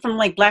coming from,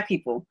 like, Black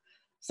people.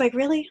 It's like,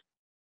 really?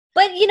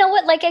 But you know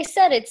what? Like I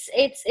said, it's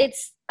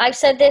I've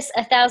said this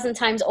 1,000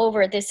 times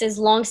over. This is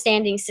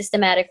long-standing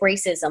systematic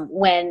racism.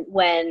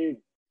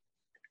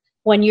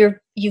 When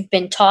you've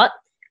been taught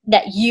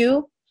that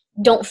you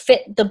don't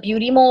fit the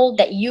beauty mold,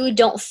 that you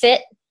don't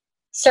fit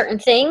certain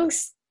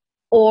things,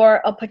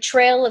 or a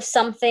portrayal of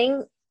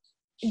something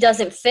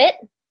doesn't fit,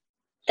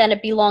 then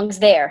it belongs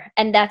there.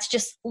 And that's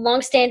just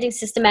longstanding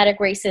systematic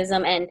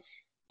racism. And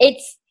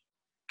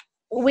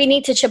we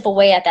need to chip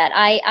away at that.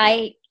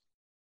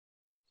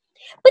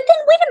 But then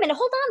wait a minute,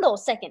 hold on though a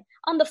second.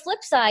 On the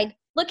flip side,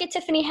 look at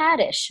Tiffany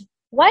Haddish.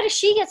 Why does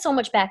she get so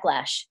much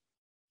backlash?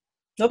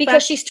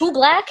 Because she's too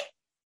black?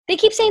 They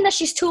keep saying that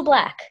she's too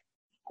black.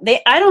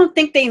 I don't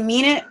think they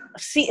mean it.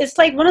 See, it's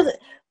like one of the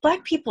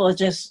black people are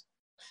just,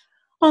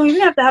 we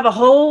have to have a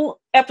whole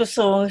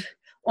episode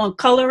on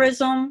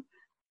colorism,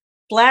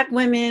 black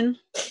women,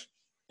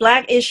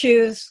 black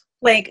issues.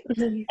 Like,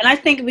 and I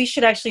think we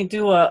should actually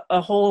do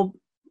a whole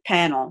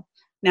panel.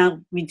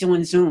 Now we're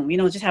doing Zoom,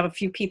 just have a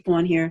few people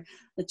on here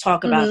to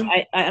talk about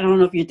it. I don't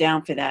know if you're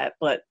down for that,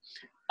 but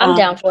I'm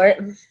down for it.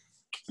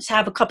 Just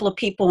have a couple of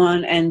people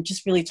on and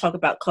just really talk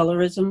about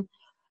colorism.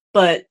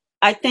 But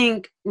I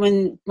think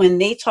when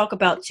they talk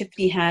about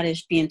Tiffany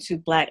Haddish being too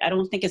black, I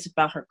don't think it's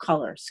about her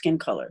color, skin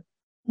color.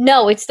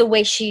 No, it's the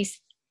way she's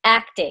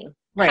acting,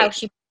 right. How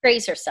she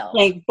portrays herself.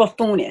 Like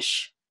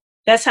buffoonish.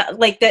 That's how,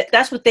 like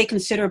that's what they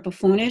consider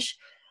buffoonish.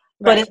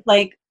 But it's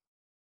like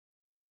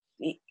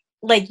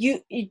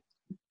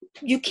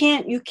you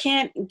can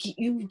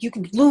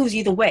lose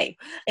either way.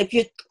 If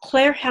you're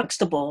Claire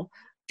Huxtable,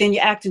 then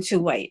you're acting too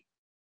white.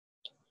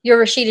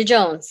 You're Rashida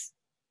Jones.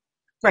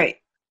 Right.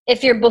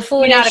 If you're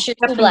buffoonish,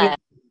 you're too black.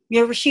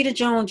 You're Rashida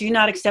Jones, you're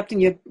not accepting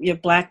your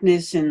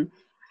blackness and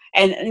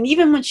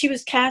even when she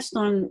was cast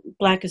on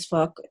Black as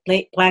Fuck,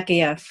 Black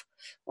AF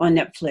on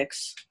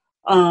Netflix,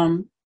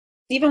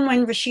 even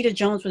when Rashida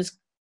Jones was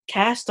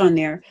cast on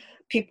there,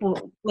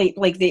 people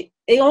they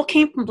all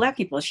came from black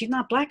people. She's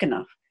not black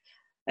enough.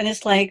 And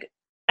it's like,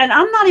 and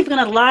I'm not even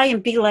gonna lie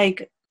and be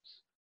like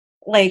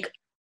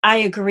I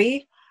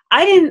agree.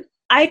 I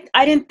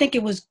didn't think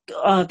it was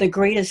the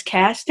greatest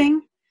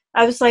casting.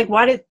 I was like,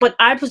 but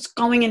I was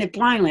going in it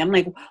blindly. I'm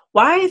like,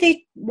 why do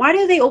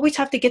they always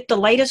have to get the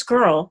lightest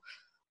girl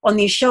on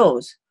these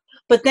shows?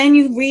 But then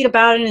you read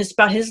about it and it's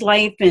about his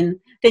life, and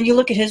then you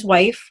look at his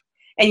wife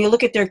and you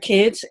look at their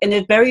kids and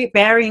they're very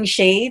varying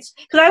shades.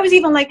 Because I was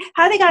even like,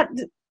 how they got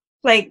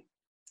like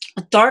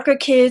darker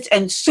kids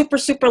and super,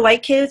 super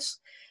light kids.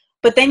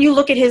 But then you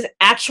look at his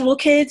actual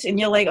kids and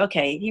you're like,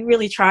 okay, he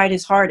really tried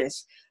his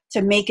hardest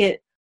to make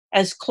it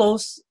as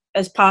close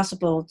as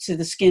possible to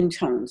the skin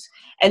tones.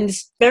 And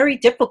it's very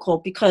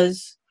difficult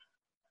because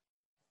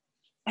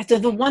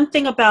the one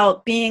thing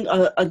about being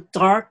a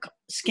dark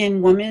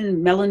skinned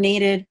woman,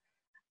 melanated,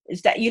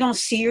 is that you don't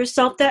see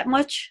yourself that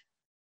much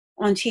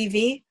on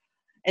TV.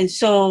 And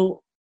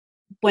so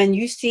when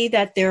you see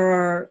that there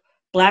are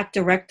black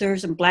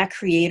directors and black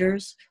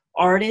creators,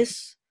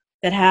 artists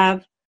that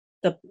have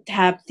the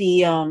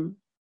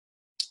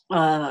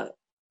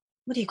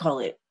what do you call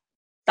it?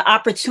 The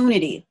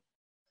opportunity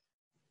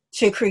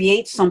to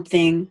create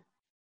something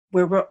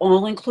where we're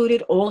all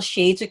included, all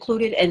shades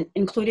included, and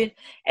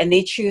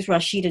they choose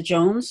Rashida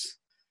Jones,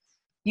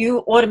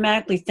 you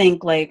automatically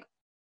think like,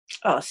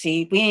 oh,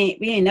 see, we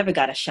ain't never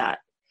got a shot,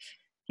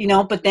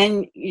 But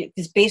then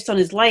it's based on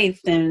his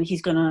life, then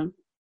he's gonna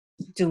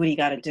do what he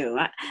got to do.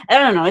 I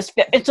don't know.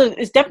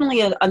 It's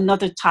definitely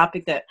another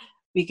topic that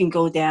we can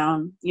go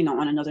down,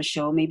 on another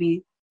show,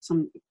 maybe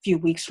some few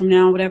weeks from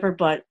now, whatever.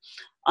 But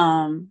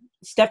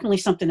it's definitely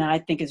something that I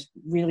think is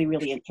really,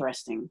 really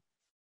interesting.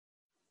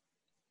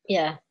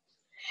 Yeah,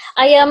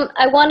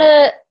 I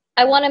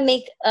wanna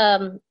make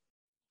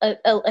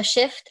a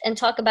shift and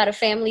talk about a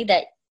family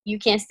that you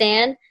can't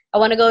stand. I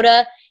want to go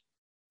to.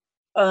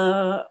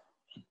 Yeah,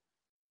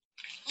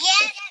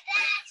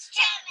 that's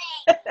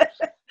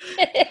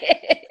Jimmy.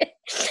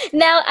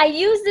 Now, I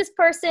used this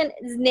person's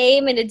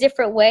name in a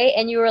different way,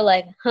 and you were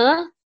like,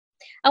 huh?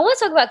 I want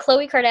to talk about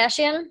Khloe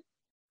Kardashian.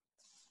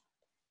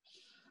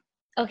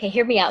 Okay,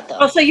 hear me out, though.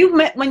 Oh, so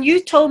when you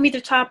told me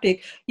the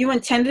topic, you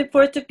intended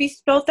for it to be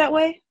spelled that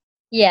way?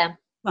 Yeah.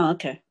 Oh,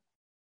 okay.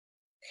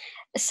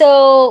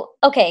 So,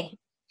 okay.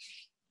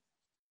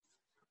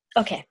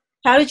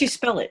 How did you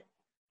spell it?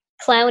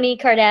 Clowny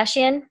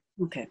Kardashian.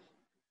 Okay.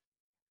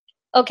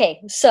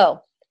 Okay,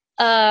 so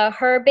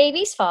her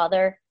baby's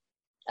father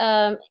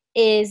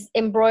is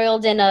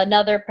embroiled in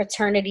another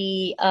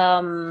paternity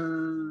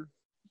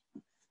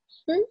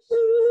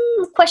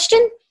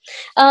question.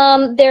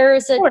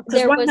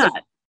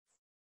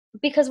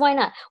 Because why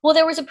not? Well,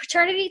 there was a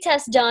paternity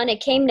test done. It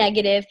came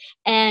negative,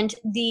 and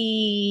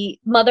the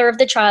mother of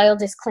the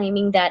child is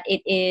claiming that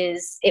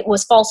it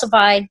was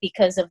falsified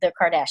because of the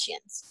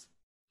Kardashians.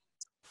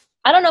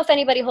 I don't know if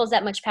anybody holds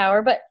that much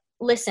power, but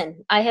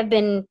listen, I have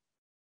been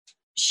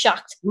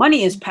shocked.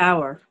 Money is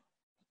power.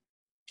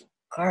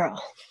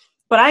 Girl.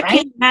 But I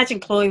can't imagine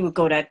Khloe would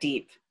go that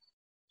deep.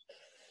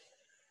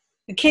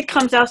 The kid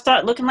comes out,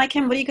 start looking like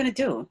him. What are you going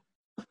to do?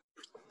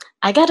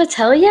 I got to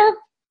tell you,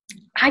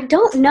 I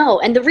don't know.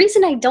 And the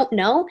reason I don't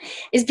know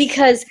is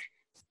because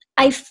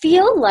I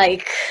feel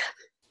like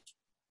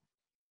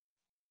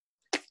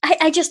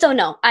I just don't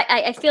know.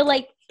 I feel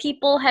like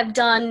people have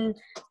done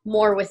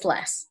more with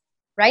less,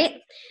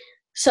 right?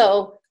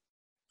 So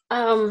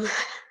I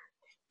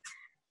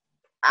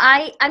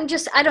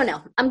don't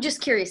know. I'm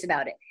just curious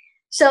about it.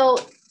 So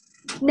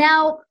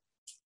now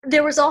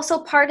there was also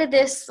part of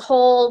this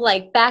whole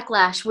like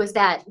backlash was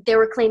that they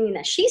were claiming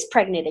that she's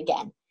pregnant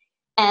again,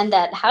 and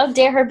that how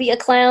dare her be a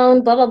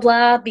clown, blah blah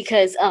blah,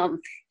 because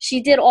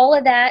she did all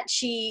of that.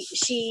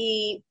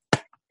 She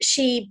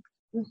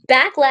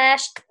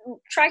backlashed,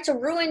 tried to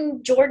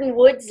ruin Jordan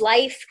Wood's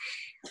life,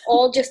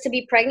 all just to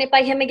be pregnant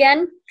by him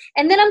again.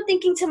 And then I'm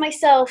thinking to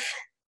myself,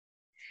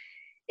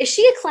 is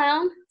she a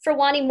clown for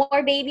wanting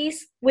more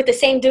babies with the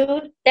same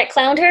dude that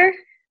clowned her?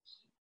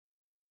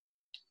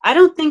 I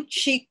don't think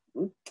she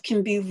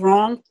can be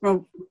wrong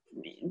for.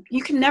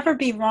 You can never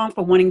be wrong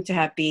for wanting to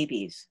have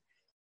babies.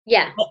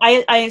 Yeah.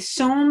 I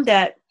assume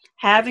that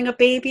having a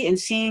baby and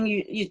seeing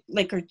you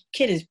like her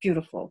kid is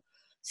beautiful.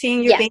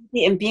 Seeing your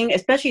baby and being,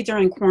 especially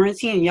during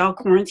quarantine and y'all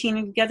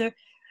quarantining together,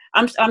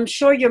 I'm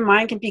sure your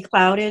mind can be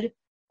clouded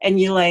and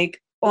you're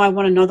like, oh, I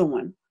want another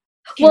one.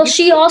 Well,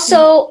 she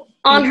also,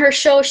 on her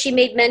show, she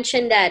made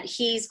mention that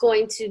he's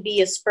going to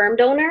be a sperm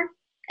donor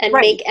and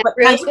make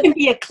embryos. Now you can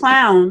be a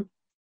clown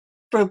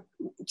for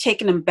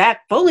taking them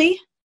back fully,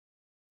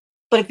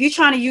 but if you're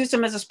trying to use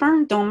them as a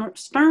sperm donor,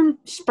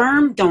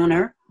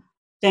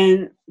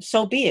 then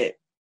so be it.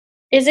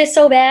 Is it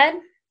so bad?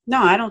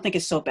 No, I don't think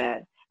it's so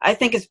bad. I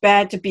think it's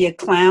bad to be a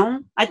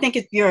clown. I think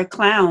if you're a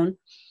clown,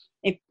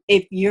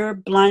 if you're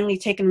blindly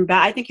taking him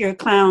back, I think you're a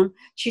clown.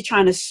 She's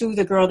trying to sue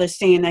the girl that's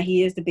saying that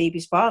he is the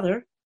baby's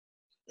father.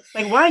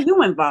 Like, why are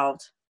you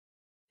involved?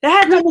 That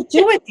had nothing to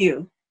do with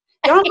you.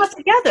 Y'all not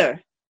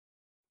together.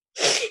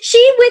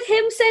 She, with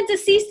him, sent a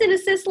cease and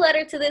desist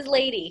letter to this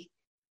lady.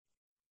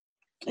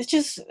 It's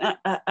just,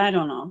 I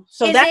don't know.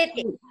 So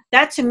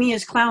that to me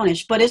is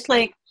clownish. But it's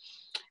like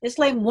it's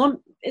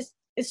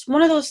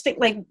one of those things.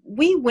 Like,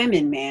 we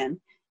women,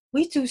 man,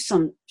 we do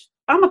some.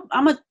 I'm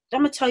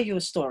gonna tell you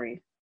a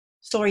story.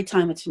 Story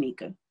time with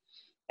Tanika.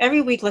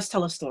 Every week, let's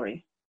tell a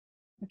story.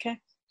 Okay.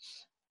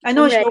 I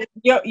know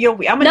you're.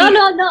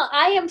 No.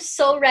 I am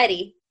so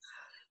ready.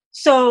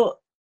 So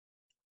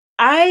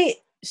I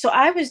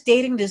was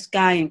dating this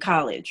guy in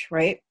college,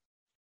 right?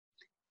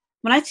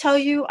 When I tell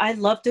you I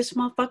love this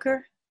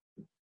motherfucker,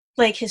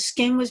 like, his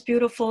skin was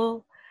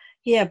beautiful.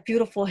 He had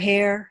beautiful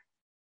hair.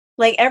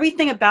 Like,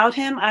 everything about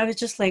him, I was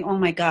just like, oh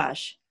my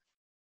gosh.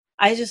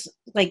 I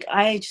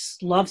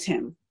just loved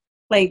him.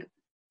 Like,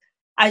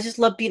 I just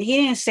loved being, he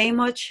didn't say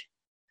much.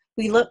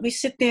 We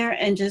sit there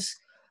and just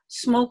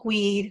smoke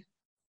weed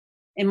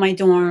in my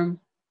dorm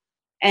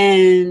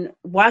and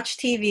watch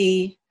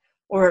TV,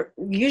 or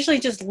usually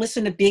just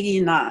listen to Biggie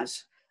and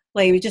Nas.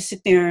 Like, we just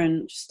sit there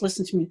and just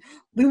listen to me.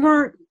 We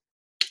weren't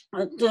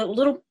a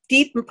little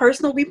deep and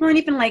personal. We weren't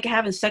even like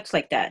having sex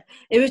like that.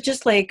 It was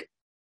just like,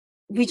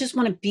 we just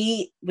want to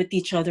be with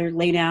each other,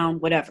 lay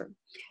down, whatever.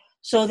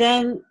 So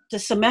then the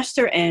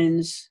semester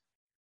ends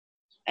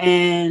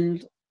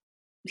and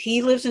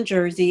he lives in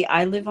Jersey.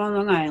 I live on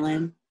Long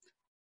Island,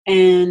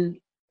 and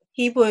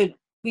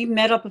we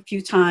met up a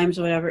few times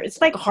or whatever.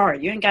 It's like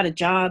hard. You ain't got a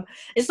job.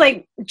 It's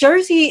like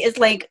Jersey is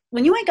like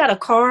when you ain't got a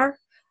car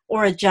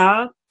or a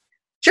job.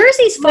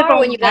 Jersey's far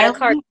when you got a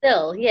car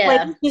still. Yeah.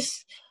 Like,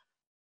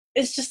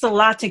 it's just a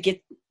lot to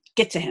get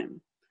to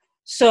him.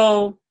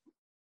 So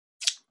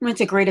went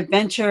to Great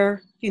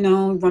Adventure,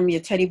 run me a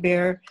teddy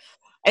bear.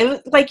 It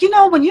was like,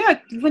 when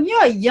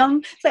you're young,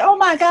 it's like, oh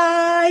my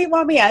God, you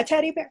want me a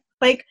teddy bear?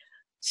 Like,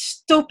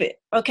 stupid,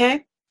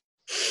 okay?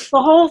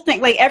 The whole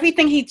thing, like,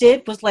 everything he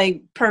did was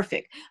like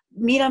perfect.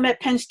 Meet him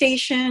at Penn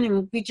Station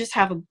and we just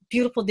have a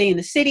beautiful day in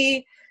the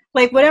city.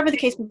 Like, whatever the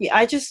case may be,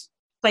 I just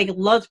like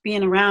loved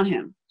being around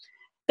him.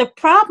 The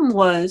problem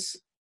was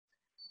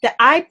that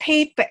I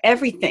paid for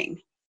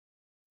everything.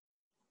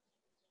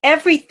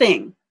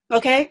 Everything,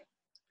 okay?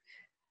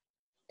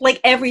 Like,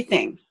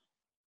 everything.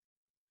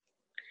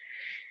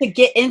 To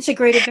get into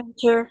Great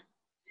Adventure,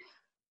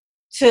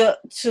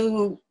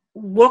 to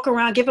walk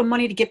around, give him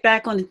money to get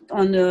back on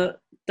the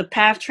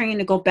PATH train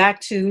to go back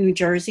to New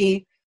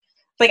Jersey.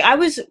 Like, I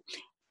was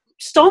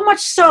so much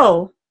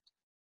so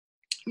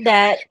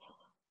that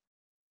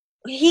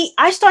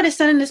I started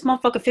sending this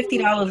motherfucker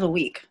 $50 a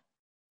week.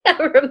 I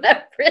remember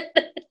that.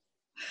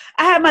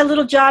 I had my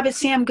little job at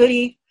Sam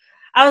Goody.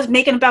 I was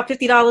making about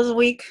 $50 a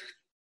week.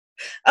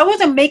 I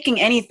wasn't making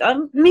anything.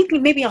 I'm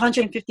making maybe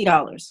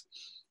 $150,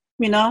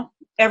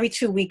 every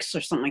 2 weeks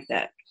or something like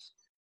that.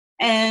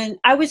 And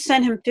I would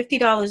send him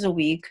 $50 a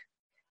week.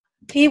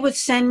 He would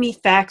send me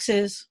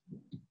faxes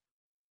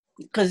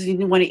because he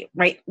didn't want to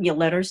write me a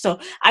letter. So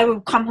I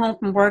would come home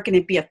from work and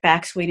it'd be a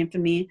fax waiting for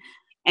me.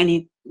 And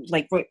he'd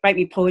like write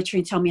me poetry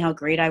and tell me how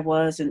great I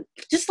was. And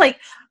just like,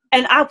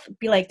 and I'll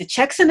be like, the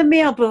check's in the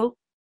mail, boo.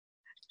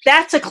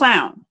 That's a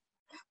clown.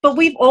 But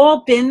we've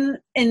all been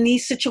in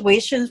these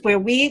situations where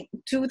we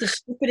do the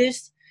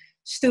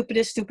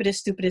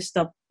stupidest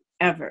stuff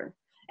ever.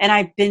 And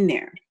I've been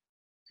there.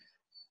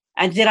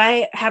 And did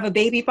I have a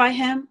baby by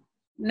him?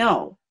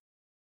 No.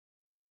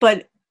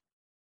 But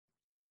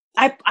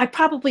I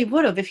probably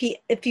would have if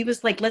he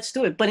was like, let's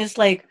do it. But it's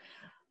like,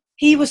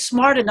 he was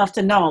smart enough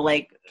to know,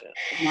 like,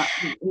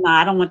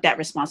 nah, I don't want that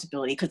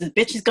responsibility because the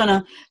bitch is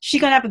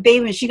she's gonna have a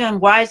baby and she's gonna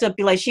wise up,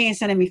 be like, she ain't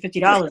sending me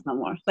 $50 no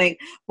more. Like,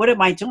 what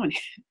am I doing?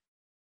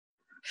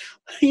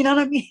 You know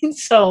what I mean?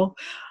 So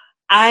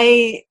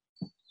I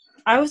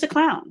was a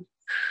clown.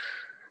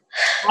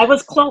 I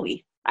was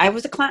Chloe. I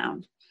was a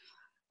clown.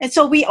 And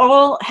so we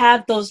all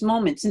have those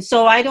moments. And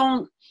so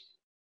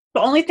the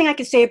only thing I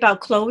can say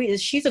about Chloe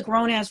is she's a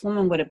grown ass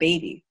woman with a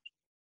baby.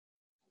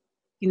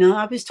 You know,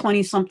 I was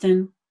 20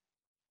 something,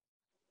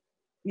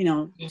 you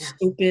know, Yeah.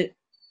 stupid.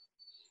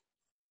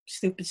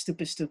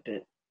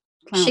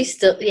 Clown. She's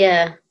still,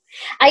 yeah.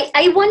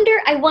 I wonder,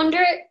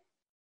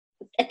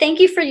 thank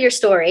you for your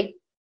story,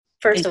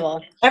 first of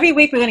all. Every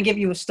week we're going to give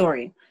you a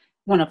story.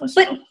 One of us.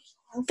 But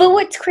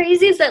what's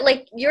crazy is that,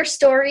 like, your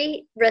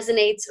story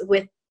resonates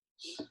with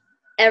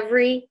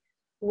every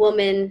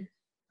woman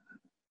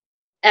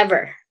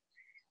ever.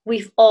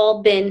 We've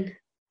all been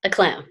a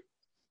clown.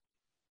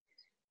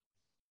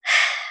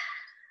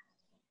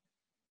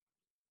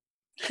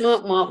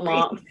 Mwah, mwah,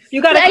 mwah.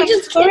 You got a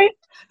clown story?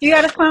 You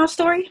got a clown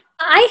story?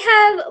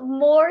 I have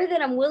more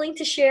than I'm willing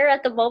to share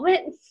at the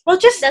moment. Well,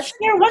 just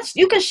share once.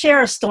 You can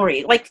share a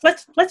story. Like,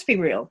 let's be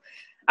real.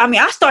 I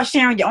mean, I start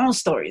sharing your own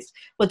stories,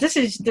 but this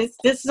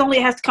only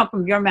has to come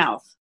from your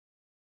mouth.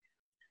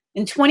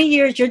 In 20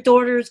 years, your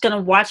daughter is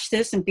gonna watch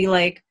this and be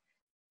like,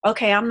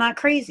 "Okay, I'm not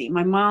crazy.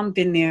 My mom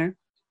been there,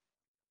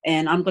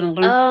 and I'm gonna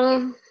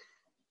learn."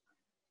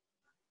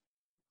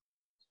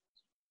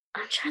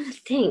 I'm trying to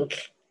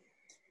think.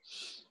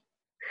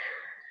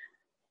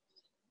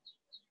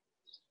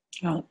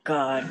 Oh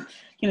God,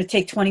 you're gonna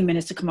take 20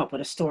 minutes to come up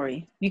with a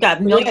story. You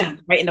got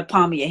millions right in the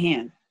palm of your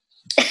hand.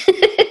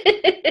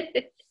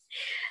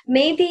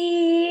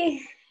 Maybe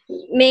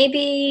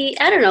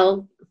I don't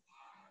know.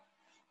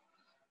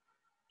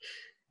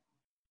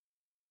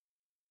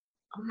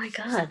 Oh my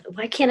God,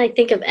 why can't I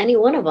think of any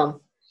one of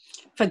them?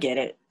 Forget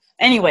it.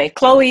 Anyway,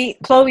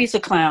 Chloe's a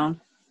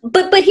clown.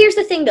 But here's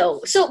the thing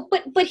though. So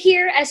but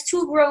here, as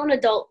two grown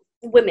adult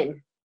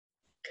women,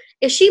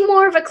 is she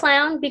more of a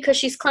clown because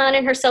she's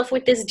clowning herself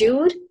with this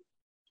dude?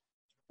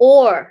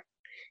 Or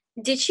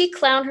did she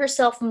clown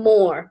herself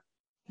more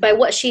by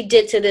what she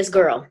did to this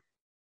girl?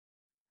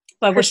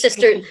 Her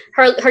sister,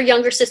 her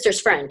younger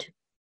sister's friend,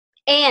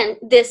 and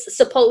this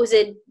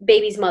supposed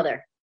baby's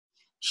mother.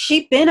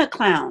 She been a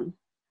clown.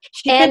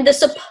 And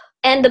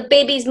the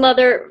baby's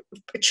mother,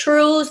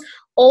 True's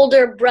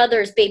older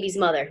brother's baby's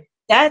mother.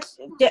 That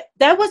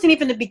wasn't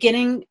even the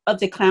beginning of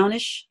the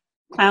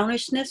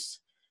clownishness.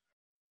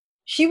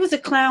 She was a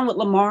clown with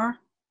Lamar.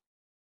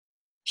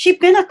 She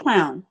been a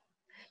clown.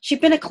 She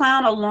been a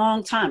clown a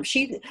long time.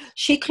 She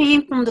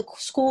came from the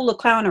school of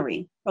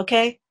clownery,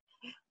 okay?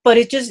 But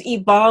it just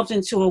evolved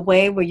into a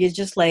way where you're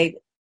just like...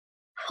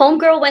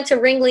 Homegirl went to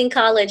Ringling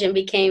College and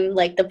became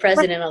like the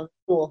president of the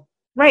school.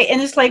 Right,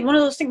 and it's like one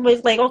of those things where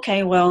it's like,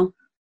 okay, well,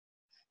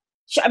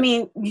 I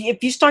mean,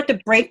 if you start to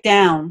break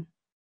down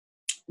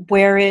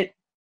where it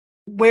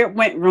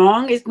went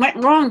wrong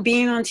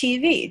being on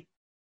TV.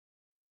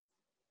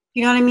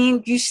 You know what I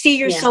mean? You see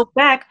yourself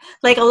back.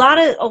 Like a lot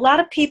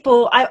of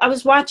people. I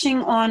was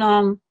watching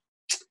on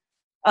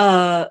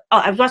I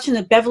was watching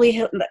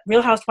the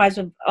Real Housewives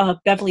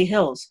of Beverly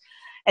Hills,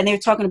 and they were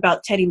talking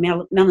about Teddy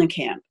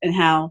Mellencamp and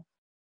how,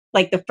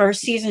 like, the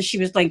first season she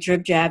was like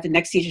drip jab, the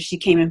next season she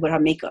came in with her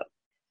makeup.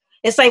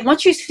 It's like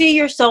once you see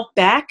yourself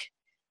back,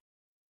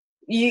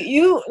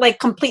 you like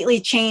completely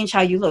change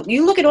how you look.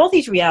 You look at all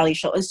these reality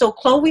shows, and so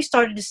Chloe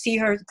started to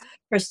see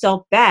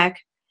herself back,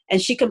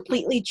 and she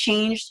completely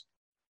changed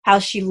how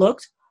she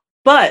looked.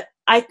 But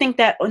I think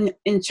that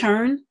in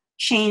turn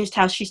changed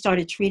how she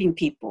started treating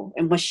people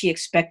and what she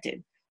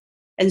expected.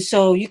 And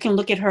so you can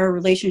look at her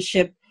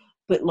relationship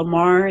with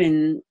Lamar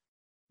and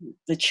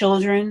his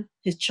children.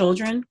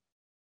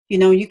 You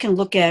know, you can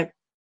look at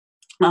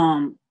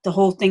the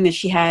whole thing that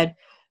she had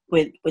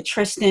with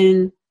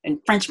Tristan and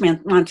French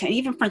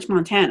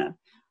Montana.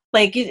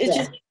 Like it's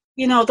just,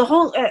 you know, the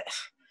whole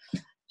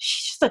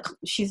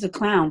she's a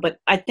clown. But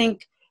I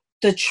think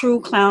the true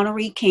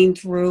clownery came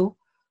through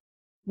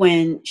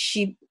when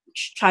she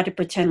tried to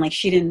pretend like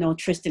she didn't know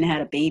Tristan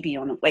had a baby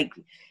on him. Like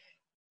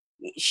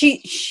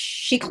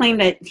she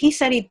claimed that he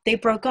said they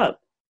broke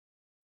up.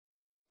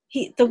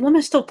 The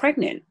woman's still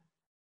pregnant.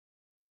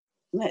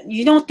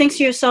 You don't think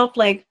to yourself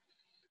like,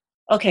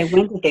 okay,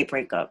 when did they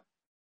break up?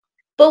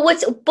 But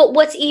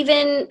what's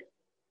even,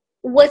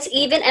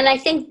 and I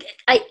think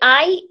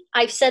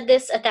I've said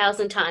this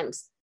 1,000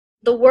 times.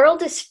 The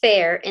world is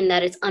fair in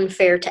that it's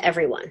unfair to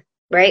everyone,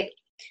 right?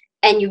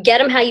 And you get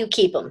them how you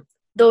keep them.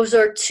 Those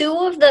are two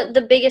of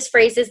the biggest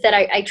phrases that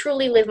I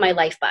truly live my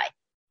life by.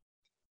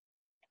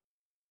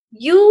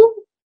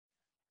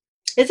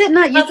 Is it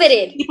not you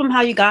coveted. Keep them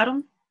how you got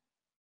them?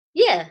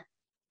 Yeah.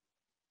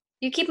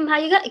 You keep them how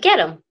you get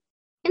them.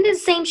 Isn't it the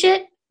same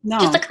shit? No.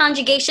 Just a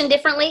conjugation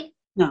differently?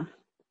 No.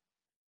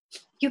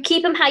 You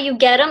keep them how you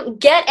get them.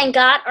 Get and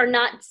got are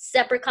not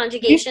separate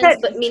conjugations.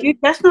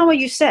 That's not what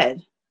you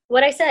said.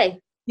 What'd I say?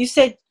 You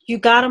said you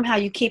got them how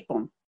you keep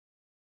them.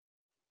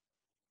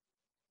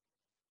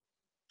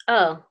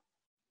 Oh.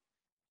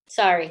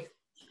 Sorry.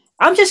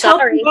 I'm just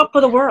helping you up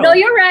for the world. No,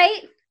 you're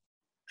right.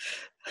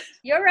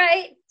 You're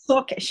right.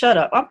 Okay, shut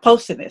up. I'm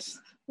posting this.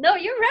 No,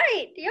 you're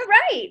right. You're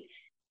right.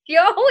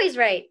 You're always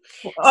right.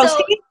 Oh, So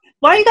see?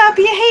 Why you gotta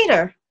be a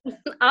hater?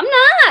 I'm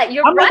not.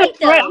 You're right,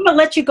 though. I'm gonna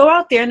let you go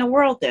out there in the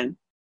world then.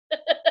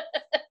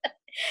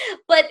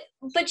 But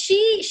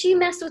she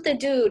messed with a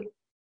dude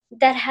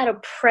that had a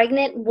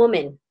pregnant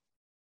woman.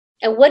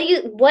 And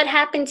what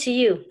happened to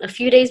you a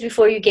few days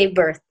before you gave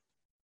birth?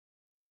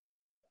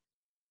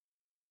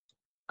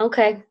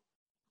 Okay.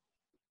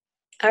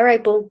 All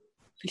right, boo.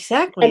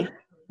 Exactly. And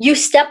you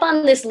step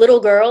on this little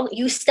girl.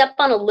 You step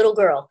on a little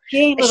girl. She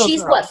ain't little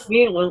She's girl.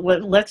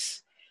 what?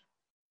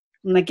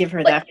 I'm gonna give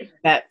her that.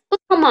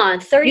 Come on,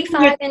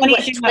 35 and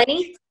what,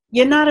 20?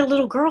 You're not a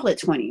little girl at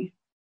 20.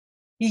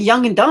 You're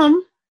young and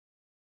dumb.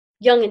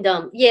 Young and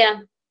dumb,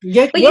 yeah.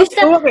 Your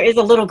daughter is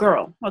a little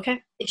girl,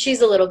 okay?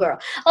 She's a little girl.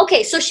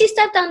 Okay, so she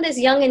stepped on this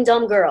young and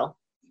dumb girl.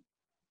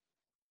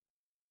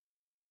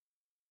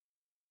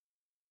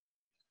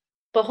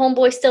 But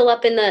homeboy's still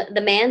up in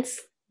the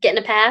manse,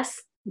 getting a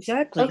pass?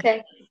 Exactly.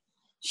 Okay.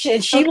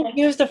 She would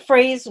use the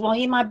phrase, well,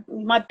 he my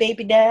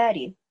baby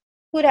daddy.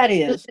 Who that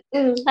is?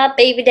 My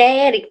baby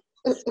daddy.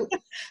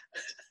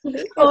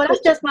 Oh, that's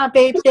just my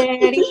baby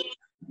daddy.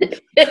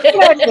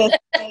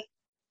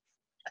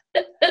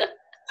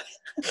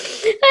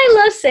 I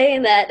love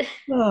saying that.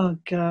 Oh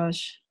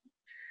gosh.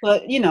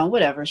 But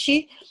whatever.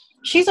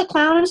 She's a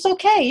clown and it's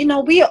okay.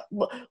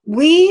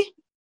 We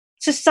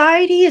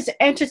society is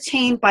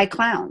entertained by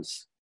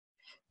clowns.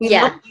 We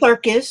love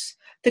circus.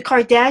 The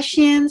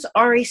Kardashians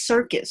are a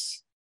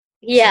circus.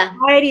 Yeah.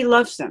 Society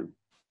loves them.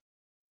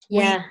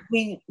 Yeah.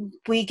 We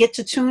get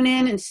to tune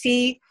in and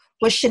see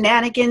what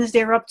shenanigans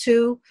they're up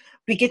to.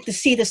 We get to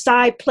see the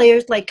side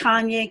players like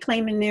Kanye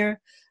claiming they're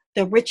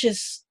the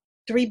richest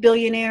 $3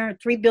 billion.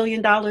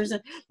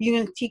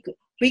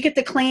 We get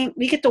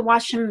to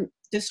watch him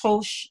this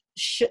whole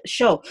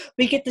show.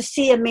 We get to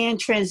see a man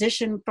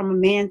transition from a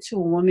man to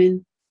a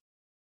woman.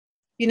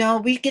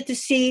 We get to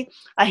see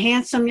a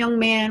handsome young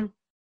man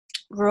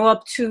grow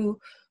up to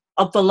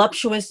a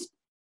voluptuous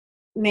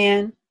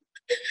man.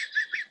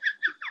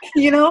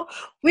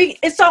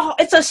 It's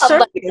a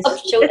circus.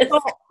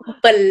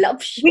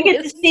 Voluptuous. We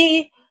get to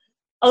see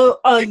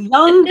a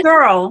young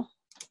girl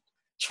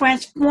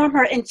transform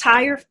her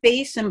entire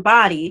face and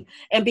body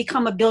and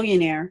become a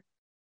billionaire,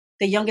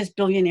 the youngest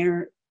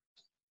billionaire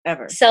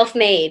ever.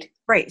 Self-made.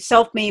 Right,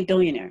 self-made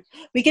billionaire.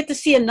 We get to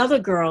see another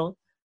girl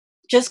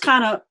just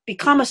kind of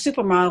become a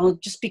supermodel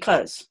just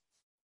because.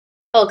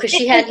 Oh, because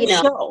she had,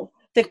 show.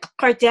 The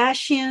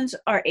Kardashians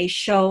are a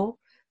show.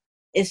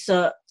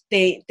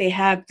 They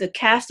have the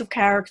cast of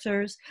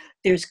characters.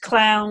 There's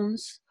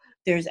clowns.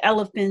 There's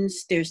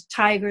elephants. There's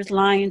tigers,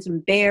 lions,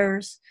 and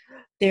bears.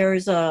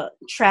 There's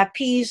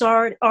trapeze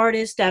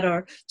artists that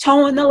are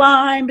towing the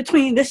line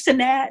between this and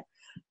that.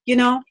 It's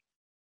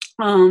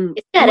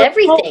got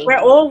everything. We're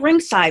all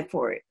ringside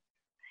for it.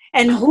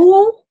 And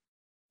who,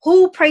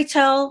 pray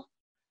tell,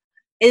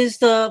 is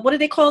what do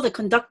they call the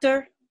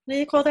conductor? What do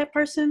they call that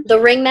person? The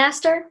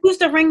ringmaster? Who's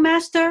the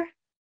ringmaster?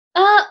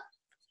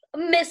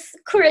 Miss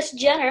Kris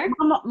Jenner.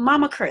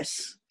 Mama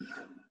Kris.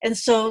 And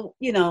so,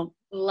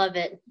 love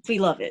it. We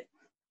love it.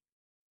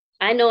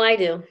 I know I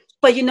do.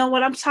 But you know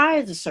what? I'm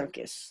tired of the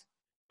circus.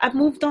 I've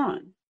moved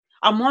on.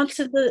 I'm on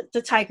to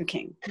the Tiger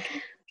King.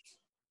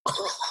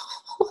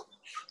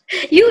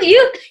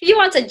 You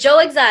want to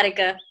Joe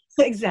Exotica.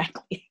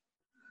 Exactly.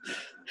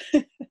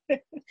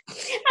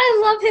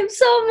 I love him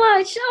so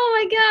much. Oh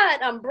my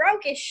God. I'm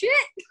broke as shit.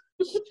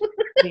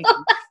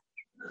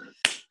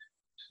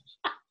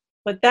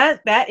 But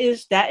that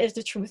is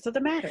the truth of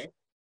the matter.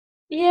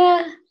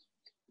 Yeah.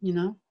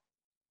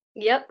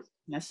 Yep.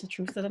 That's the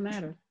truth of the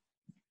matter.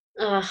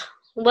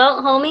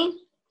 Well, homie.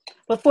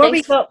 Before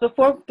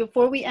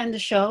we end the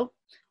show,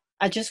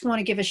 I just want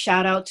to give a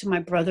shout out to my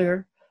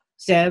brother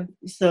Zeb.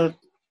 He's the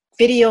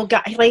video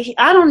guy. Like,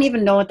 I don't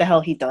even know what the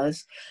hell he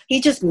does.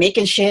 He's just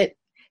making shit.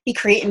 He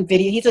creating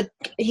video.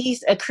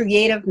 He's a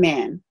creative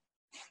man.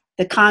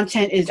 The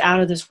content is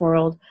out of this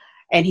world,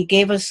 and he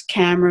gave us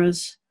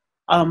cameras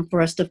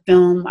for us to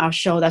film our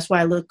show. That's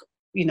why I look.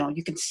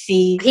 You can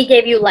see. He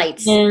gave you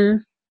lights.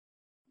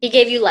 He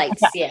gave you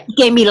lights. Yeah. He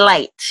gave me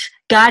light.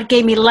 God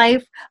gave me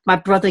life. My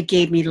brother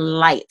gave me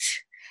light.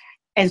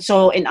 And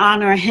so in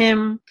honor of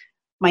him,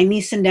 my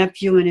niece and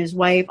nephew and his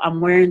wife, I'm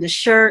wearing the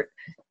shirt.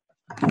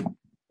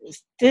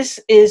 This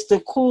is the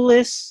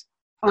coolest.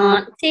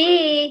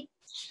 Auntie.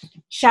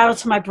 Shout out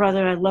to my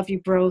brother. I love you,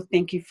 bro.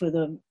 Thank you for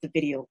the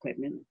video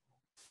equipment.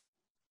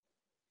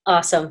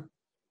 Awesome.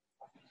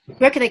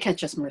 Where can they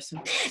catch us,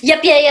 Marissa?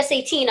 Yep, yeah, yes,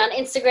 18 on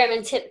Instagram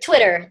and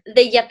Twitter.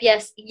 The Yep,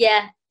 Yes,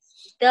 Yeah.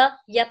 The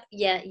Yep,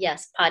 Yeah,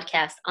 Yes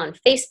podcast on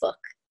Facebook.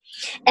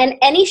 And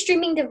any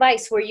streaming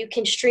device where you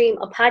can stream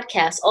a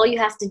podcast, all you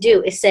have to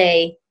do is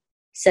say,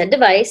 said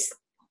device,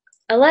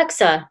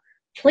 Alexa,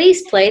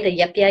 please play the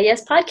Yep, Yeah,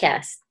 Yes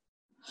podcast.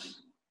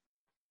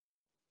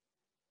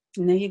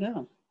 And there you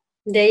go.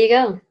 There you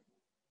go.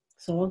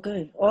 So all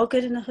good. All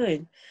good in the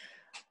hood.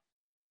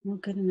 All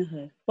good in the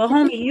hood. Well,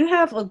 homie, you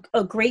have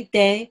a great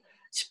day.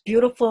 It's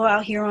beautiful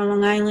out here on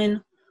Long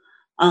Island.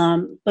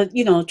 But,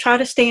 try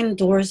to stay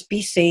indoors,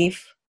 be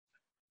safe.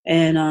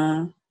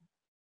 And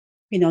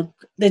you know,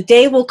 the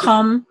day will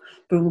come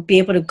where we'll be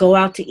able to go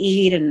out to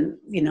eat and,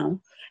 you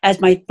know,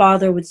 as my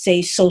father would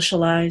say,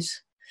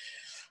 socialize.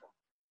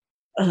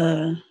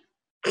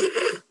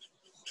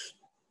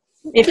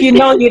 If you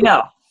know, you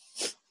know.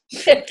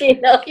 If you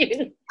know, you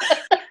know.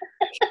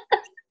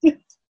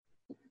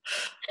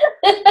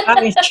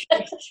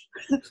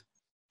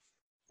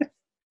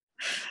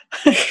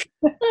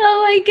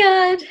 Oh my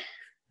God.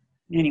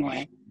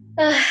 Anyway.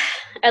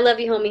 I love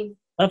you, homie.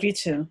 Love you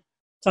too.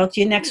 Talk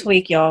to you next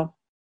week, y'all.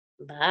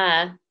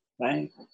 Bye. Bye.